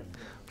Gershwin?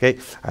 Okay,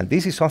 and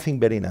this is something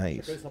very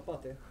nice.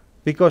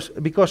 Because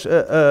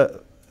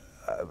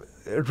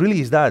really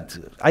is that.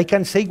 I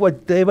can say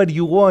whatever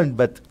you want,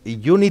 but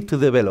you need to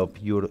develop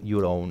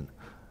your own.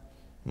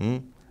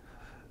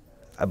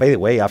 By the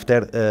way,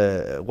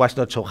 after was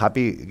not so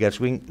happy,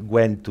 Gershwin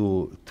went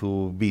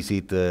to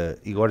visit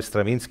Igor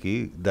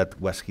Stravinsky, that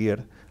was here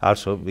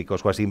also,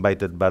 because was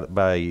invited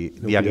by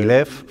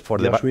Diaghilev for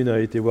the... Gershwin a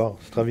été voir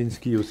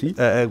Stravinsky aussi.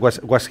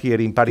 Was here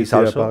in Paris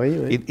also, Paris,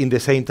 oui. in the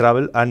same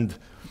travel, and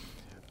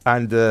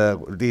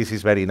this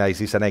is very nice,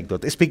 this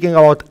anecdote. Speaking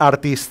about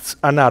artists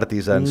and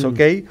artisans,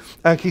 okay?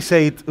 And he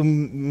said,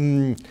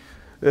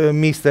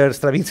 Mr.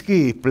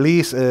 Stravinsky,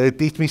 please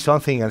teach me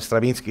something. And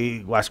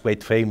Stravinsky was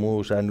quite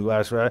famous and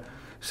was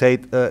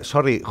said,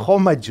 sorry, how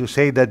much you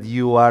say that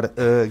you are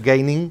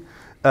gaining?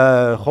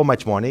 How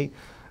much money?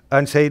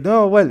 And said,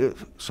 no, well,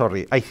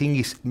 sorry, I think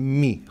it's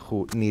me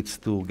who needs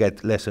to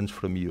get lessons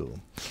from you.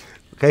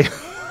 Okay?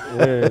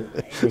 Ouais,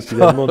 donc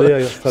il a demandé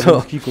à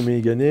Stravinsky combien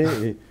il gagnait,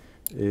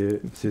 et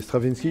c'est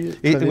Stravinsky?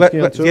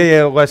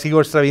 Yeah, it was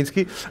Igor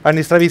Stravinsky.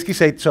 And Stravinsky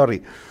said,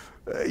 sorry,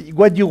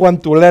 what you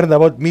want to learn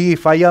about me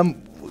if I am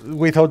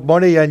without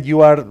money and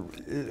you are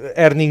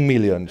earning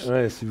millions?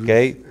 Ouais, si vous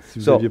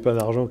So, n'aviez pas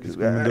d'argent, qu'est-ce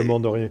que vous me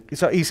demanderiez?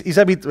 So it's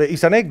a bit,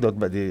 it's anecdote,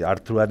 but they are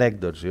true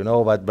anecdotes, you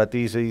know, but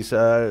it's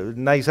a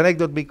nice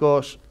anecdote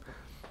because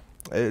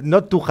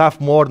not to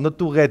have more, not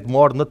to get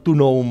more, not to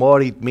know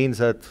more, it means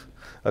that,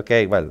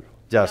 okay, well,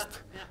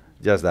 just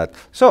that.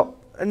 So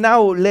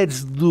now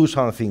let's do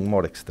something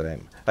more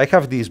extreme. I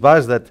have this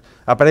bus that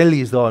apparently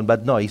is done,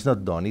 but no, it's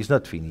not done, it's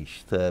not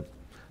finished.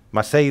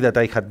 Must say that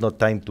I had not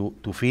time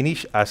to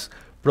finish as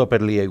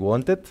properly I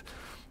wanted.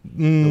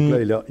 Donc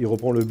là, il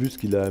reprend le bus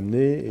qu'il a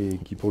amené et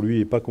qui pour lui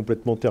n'est pas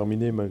complètement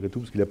terminé malgré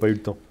tout parce qu'il n'a pas eu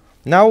le temps.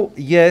 Now,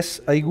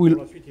 yes, I will.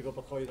 Ensuite, il va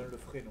pas travailler dans le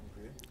frais non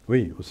plus.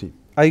 Oui, aussi.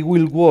 I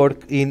will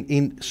work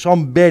in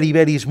some very,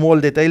 very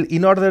small detail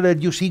in order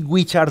that you see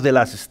which are the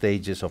last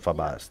stages of a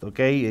bust,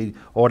 okay,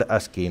 or a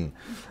skin.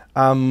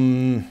 I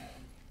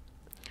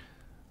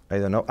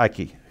don't know.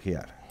 Aquí,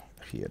 here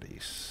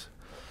is.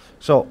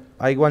 So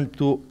I want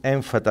to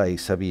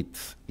emphasize a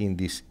bit in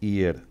this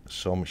ear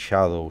some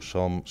shadow,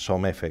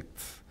 some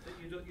effects.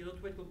 You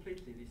don't wet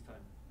completely this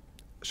time.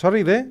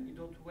 Sorry, there? You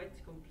don't wet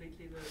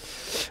completely the...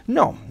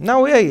 No,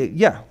 now,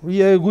 yeah,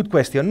 good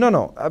question.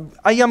 No,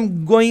 I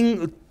am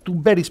going to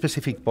very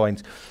specific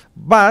points,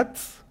 but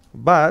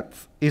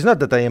it's not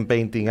that I am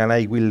painting and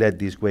I will let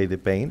this way the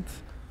paint.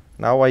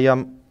 Now I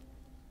am,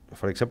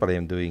 for example, I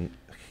am doing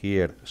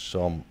here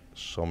some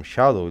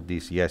shadow.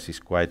 This, yes, is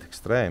quite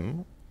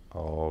extreme.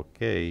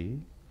 Okay.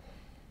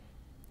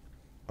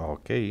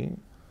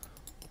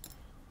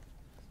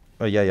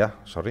 Oh, yeah,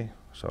 sorry.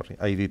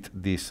 I did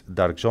these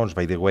dark zones.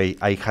 By the way,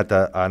 I had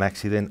an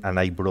accident and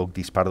I broke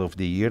this part of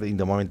the ear in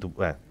the moment,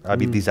 a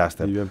bit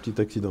disaster. Il y a eu un petit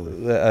accident.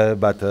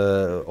 But,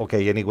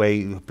 okay,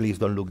 anyway, please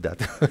don't look that.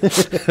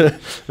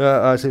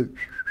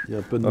 Il y a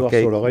un peu de noir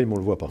sur l'oreille, mais on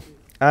ne le voit pas.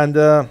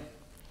 And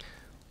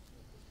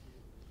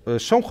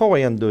somehow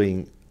I am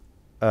doing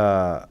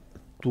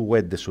to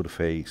wet the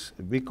surface,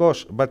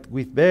 but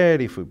with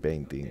very few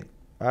painting.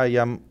 I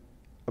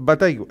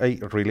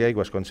really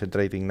was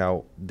concentrating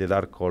now the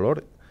dark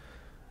color.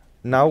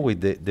 Now with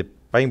the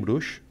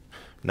paintbrush,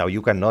 now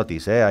you can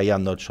notice, I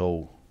am not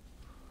so,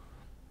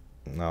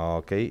 no,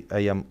 okay,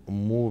 I am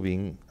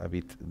moving a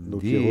bit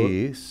Donc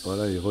this.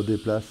 Voilà, il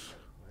redéplace.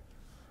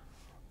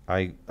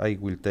 I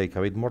will take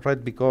a bit more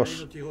red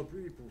because...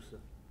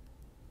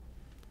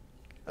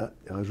 Ah,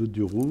 il rajoute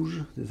du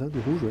rouge, c'est ça, du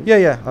rouge, oui?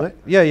 Yeah. Ouais.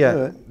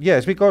 Yeah.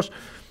 Yes, because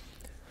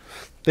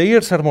the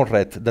ears are more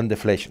red than the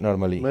flesh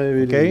normally. Ouais,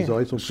 oui, okay? les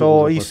oreilles sont plus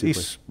So rouges,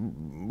 it's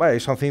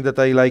something that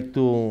I like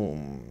to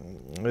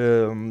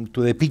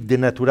to depict the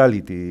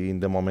naturality in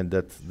the moment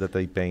that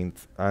I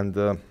paint.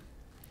 And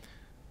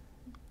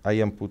I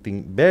am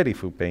putting very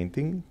few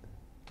painting.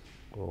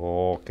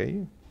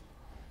 Okay.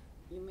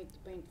 You make the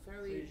paint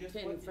very just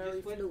thin, wet- very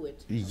just wet? fluid.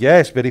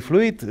 Yes, very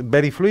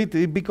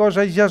fluid, because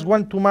I just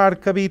want to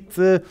mark a bit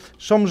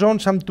some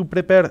zones and to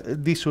prepare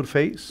this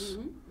surface.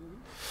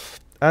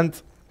 And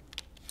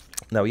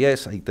now,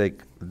 yes, I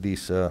take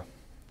this.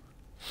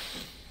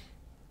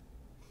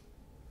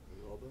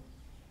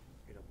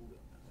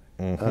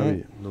 Ah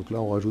oui, donc là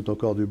on rajoute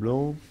encore du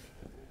blanc.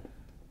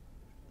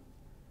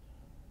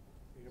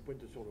 Et la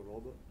pointe sur le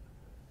lobe.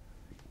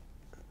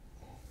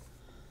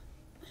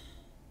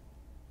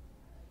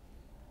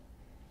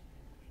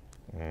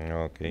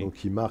 Okay.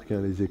 Donc il marque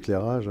hein, les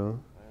éclairages. Hein.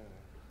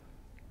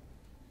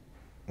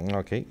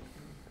 Okay.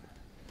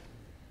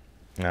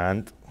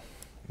 And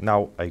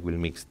now I will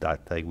mix that.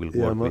 I will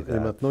work with Et that.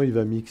 maintenant il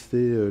va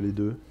mixer les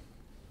deux.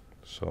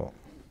 So,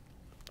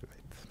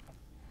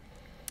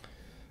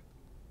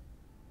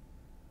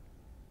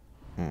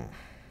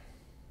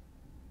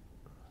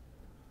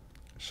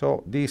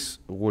 so this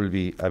will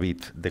be a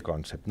bit the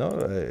concept. No,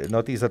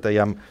 notice that I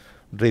am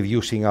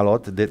reducing a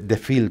lot the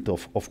field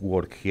of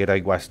work. Here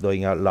I was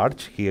doing a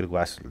large. Here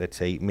was, let's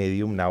say,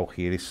 medium. Now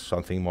here is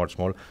something more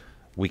small.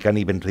 We can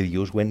even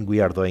reduce when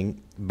we are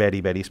doing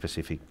very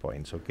specific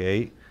points.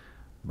 Okay,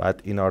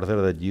 but in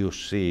order that you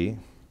see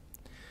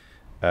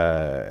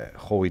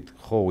how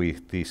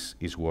this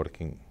is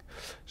working.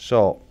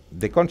 So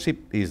the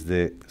concept is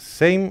the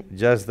same,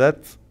 just that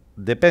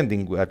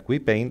depending what we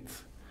paint,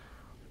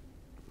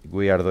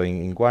 we are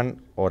doing in one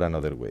or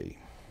another way.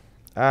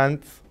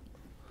 And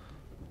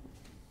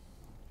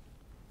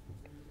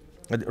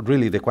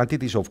really, the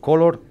quantities of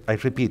color, I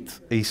repeat,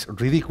 is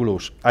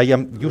ridiculous.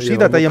 You see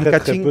that I am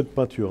catching. Très peu de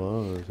peinture.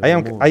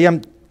 Hein, I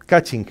am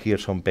catching here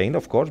some paint,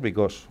 of course,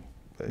 because.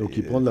 Donc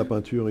il prend de la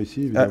peinture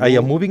ici. I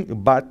am moving,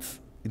 but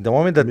in the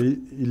moment that. Mais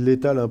il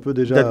l'étale un peu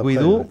déjà. That après, we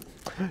do.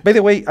 By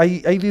the way,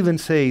 I didn't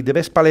say the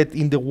best palette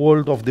in the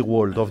world of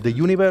the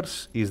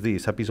universe is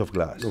this, a piece of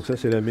glass. Donc ça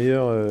c'est la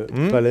meilleure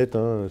palette,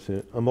 hein,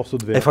 c'est un morceau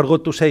de verre. I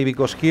forgot to say,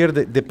 because here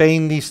the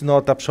paint is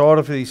not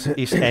absorbed,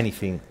 is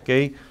anything,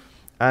 okay?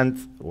 And,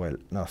 well,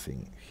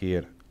 nothing.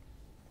 Here,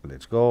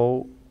 let's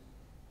go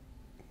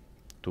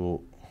to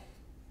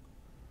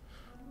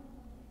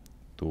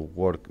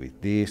work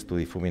with this, to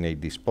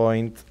difuminate this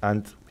point,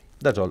 and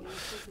that's all.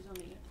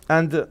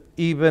 And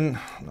even,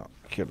 no,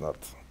 here not.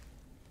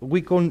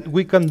 We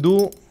can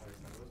do,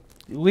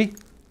 we? Is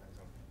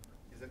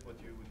that what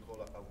you would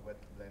call a wet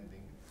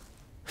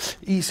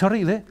blending?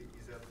 Sorry, there?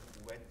 Is that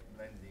wet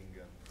blending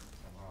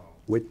somehow?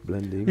 Wet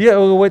blending. Yeah,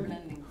 wet,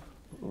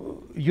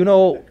 you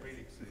know,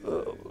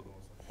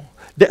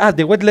 the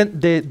wetland,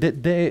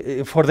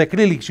 for the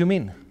acrylics, you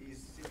mean? Is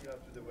similar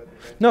to the wet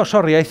blending? No,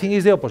 sorry, I think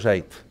it's the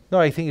opposite. No,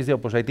 I think it's the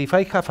opposite. If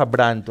I have a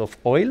brand of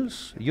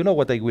oils, you know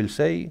what I will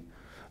say?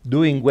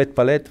 Doing wet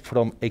palette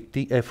from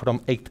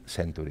 8th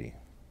century.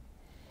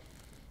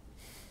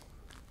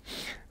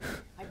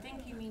 I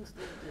think he means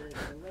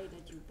the way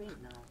that you paint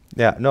now.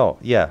 Yeah, no,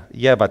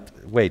 yeah, but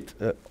wait,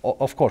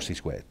 of course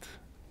it's wet.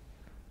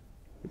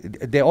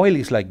 The oil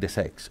is like the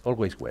sex,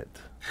 always wet.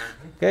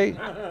 Okay?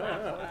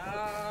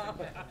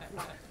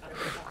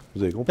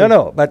 Vous avez compris?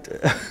 No, but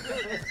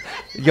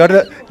you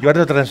are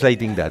not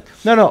translating that.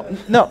 No.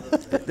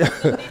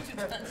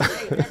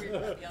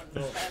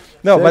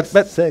 No, Sexe,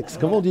 but sexe.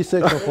 Comment on dit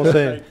sexe en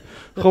français?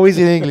 how is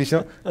it in English?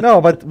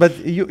 No, but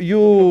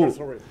you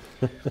Sorry.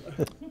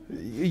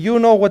 you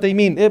know what I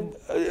mean.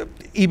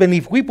 Even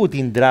if we put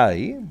in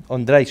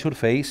on dry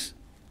surface,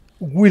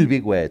 will be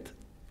wet.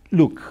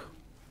 Look.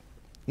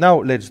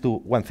 Now let's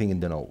do one thing in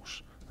the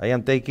nose. I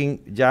am taking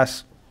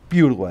just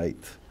pure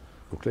white.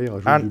 Donc là il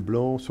rajoute du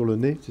blanc sur le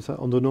nez, c'est ça?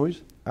 On the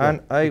noise? And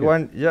Yeah, I okay.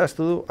 want just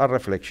to do a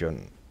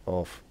reflection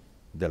of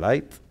the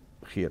light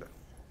here.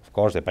 Of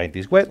course, the paint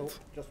is wet. So,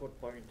 just one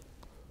point.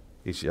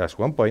 It's just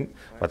one point.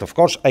 But of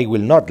course, I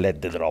will not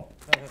let the drop.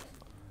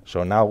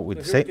 So now with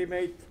The the same,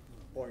 ultimate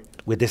point.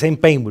 with the same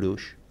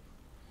paintbrush,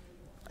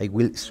 I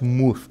will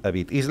smooth a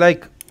bit. It's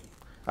like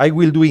I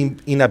will do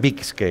in a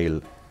big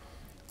scale.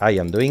 I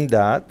am doing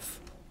that.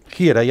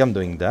 Here I am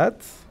doing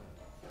that.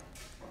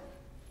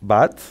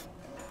 But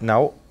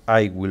now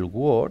I will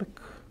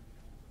work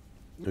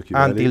Donc il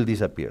va, until aller,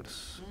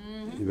 disappears.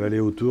 il va aller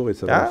autour et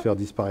ça va Ah. le faire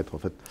disparaître en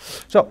fait.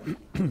 So,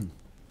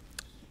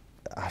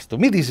 as to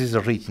me, this is the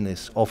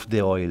richness of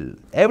the oil.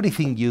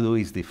 Everything you do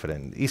is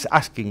different. It's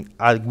asking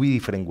a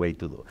different way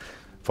to do.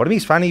 For me,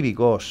 it's funny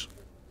because,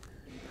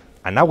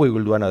 and now we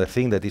will do another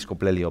thing that is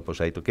completely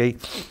opposite, okay?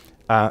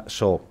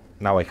 So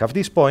now I have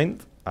this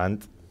point,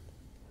 and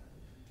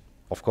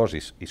of course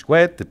it's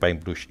wet, the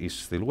paintbrush is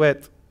still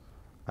wet,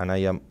 and I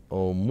am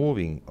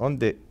moving on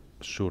the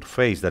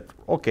surface that,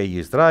 okay,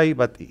 is dry,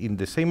 but in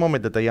the same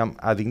moment that I am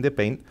adding the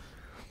paint,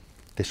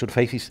 the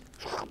surface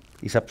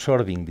is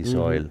absorbing this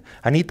oil,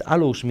 and it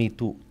allows me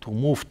to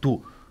move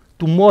to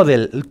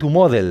model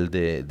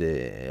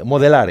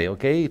modellare,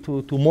 okay,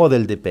 to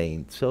model the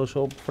paint. So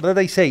for that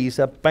I say it's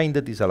a paint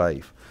that is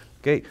alive.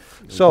 Okay,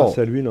 Grâce so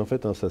à l'huile, en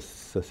fait, hein, ça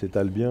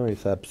s'étale bien et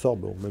ça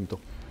absorbe en même temps.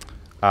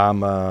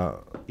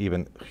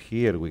 even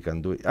here we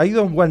can do it. I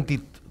don't want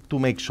it to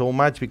make so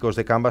much because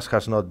the canvas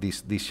has not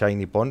these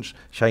shiny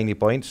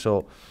points.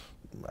 So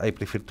I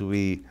prefer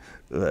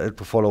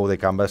to follow the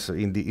canvas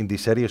in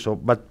this area. So,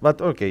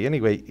 but okay.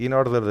 Anyway, in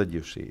order that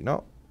you see,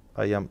 no,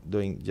 I am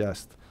doing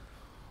just.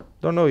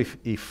 Don't know if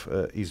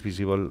it's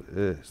visible,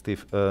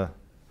 Steve.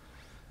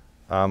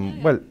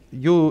 Well,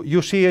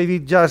 you see, I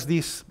did just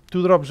these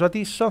 2 drops. That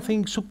is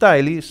something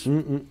subtle. Is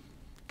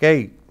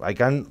okay. I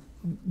can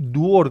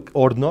do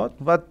or not,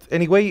 but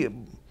anyway,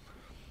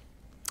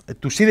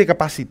 to see the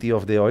capacity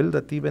of the oil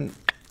that even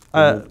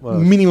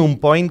minimum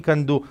point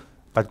can do.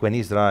 But when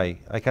it's dry,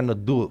 I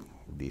cannot do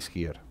this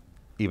here,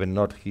 even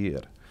not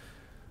here.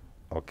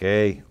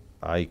 Okay,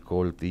 I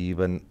could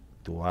even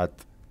to add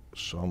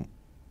some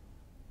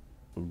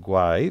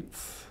white,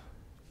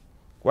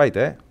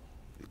 eh?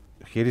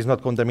 Here is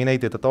not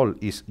contaminated at all,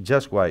 it's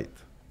just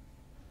white.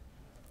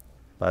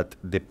 But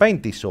the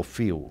paint is so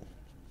few.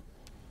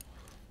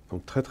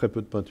 Donc très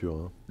peu de peinture.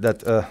 Hein.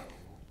 That,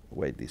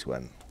 wait, this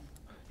one.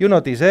 You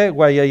notice,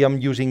 why I am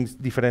using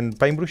different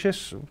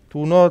paintbrushes?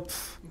 To not...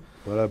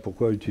 Voilà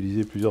pourquoi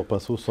utiliser plusieurs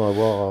pinceaux sans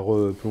avoir à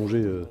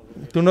replonger.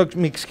 To not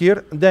mix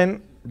here,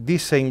 then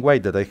this same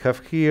white that I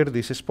have here,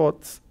 this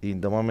spot, in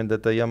the moment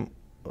that I am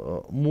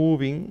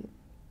moving,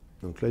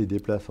 Donc là, il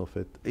déplace en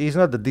fait. it's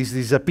not that this is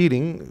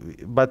disappearing,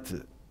 but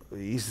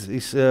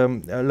it's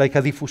like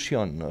a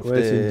diffusion. Of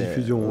Ouais, c'est une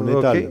diffusion, on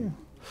étale.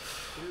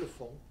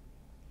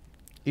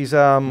 It's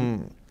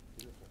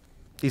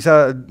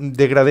a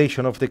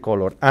degradation of the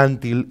color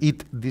until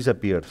it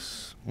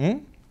disappears.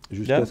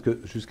 Jusqu'à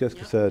ce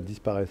que ça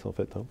disparaisse en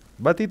fait. Hein.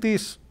 But it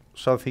is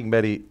something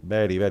very,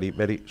 very, very,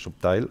 very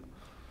subtle.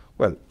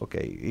 Well,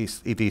 okay,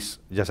 it is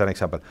just an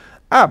example.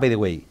 By the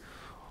way,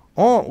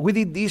 we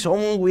did this,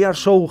 we are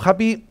so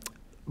happy,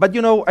 but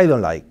you know, I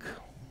don't like.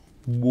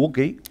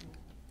 Okay,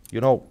 you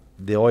know,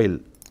 the oil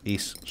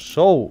is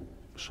so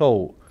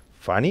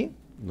funny.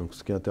 Donc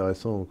ce qui est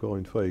intéressant encore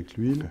une fois avec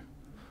l'huile,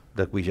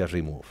 that we just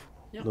remove.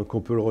 Yeah. donc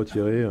on peut le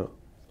retirer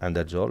And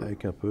that's all.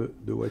 avec un peu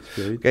de white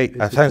spirit. Okay,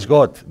 and thanks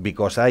God,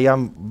 because I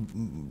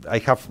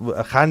have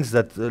hands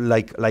that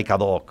like a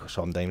dog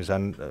sometimes,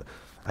 and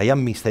I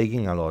am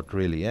mistaking a lot,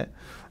 really.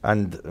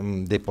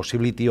 And the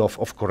possibility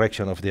of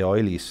correction of the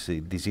oil this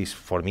is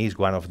for me is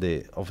one of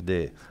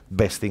the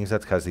best things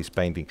that has this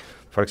painting.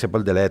 For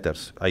example, the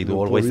letters. I do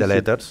Donc, always pour the lui,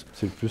 letters.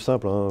 C'est le plus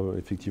simple, hein,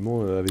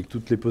 effectivement, avec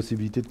toutes les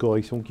possibilités de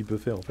correction qu'il peut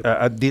faire. En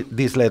fait.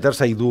 These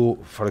letters I do.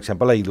 For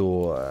example, I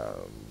do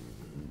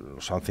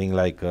something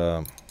like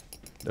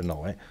don't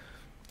know.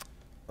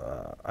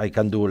 I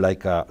can do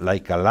like a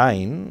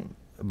line,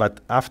 but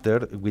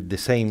after with the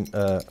same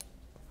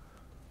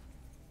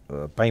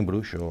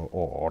paintbrush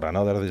or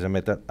another design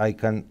method, I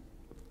can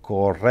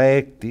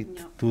correct it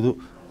to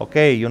do.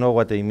 Okay, you know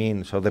what I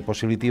mean. So the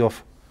possibility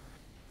of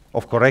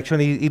correction,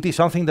 it is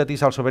something that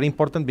is also very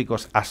important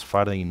because, as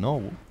far I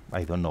know,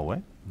 I don't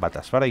know, but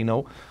as far I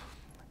know,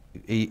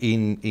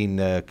 in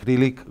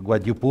acrylic,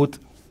 what you put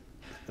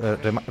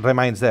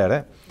remains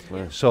there.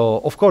 Ouais.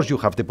 So of course you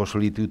have the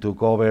possibility to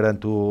cover and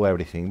to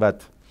everything,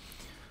 but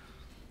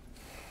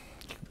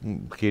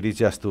here is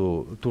just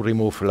to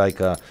remove like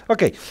a.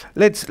 Okay,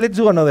 let's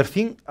do another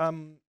thing.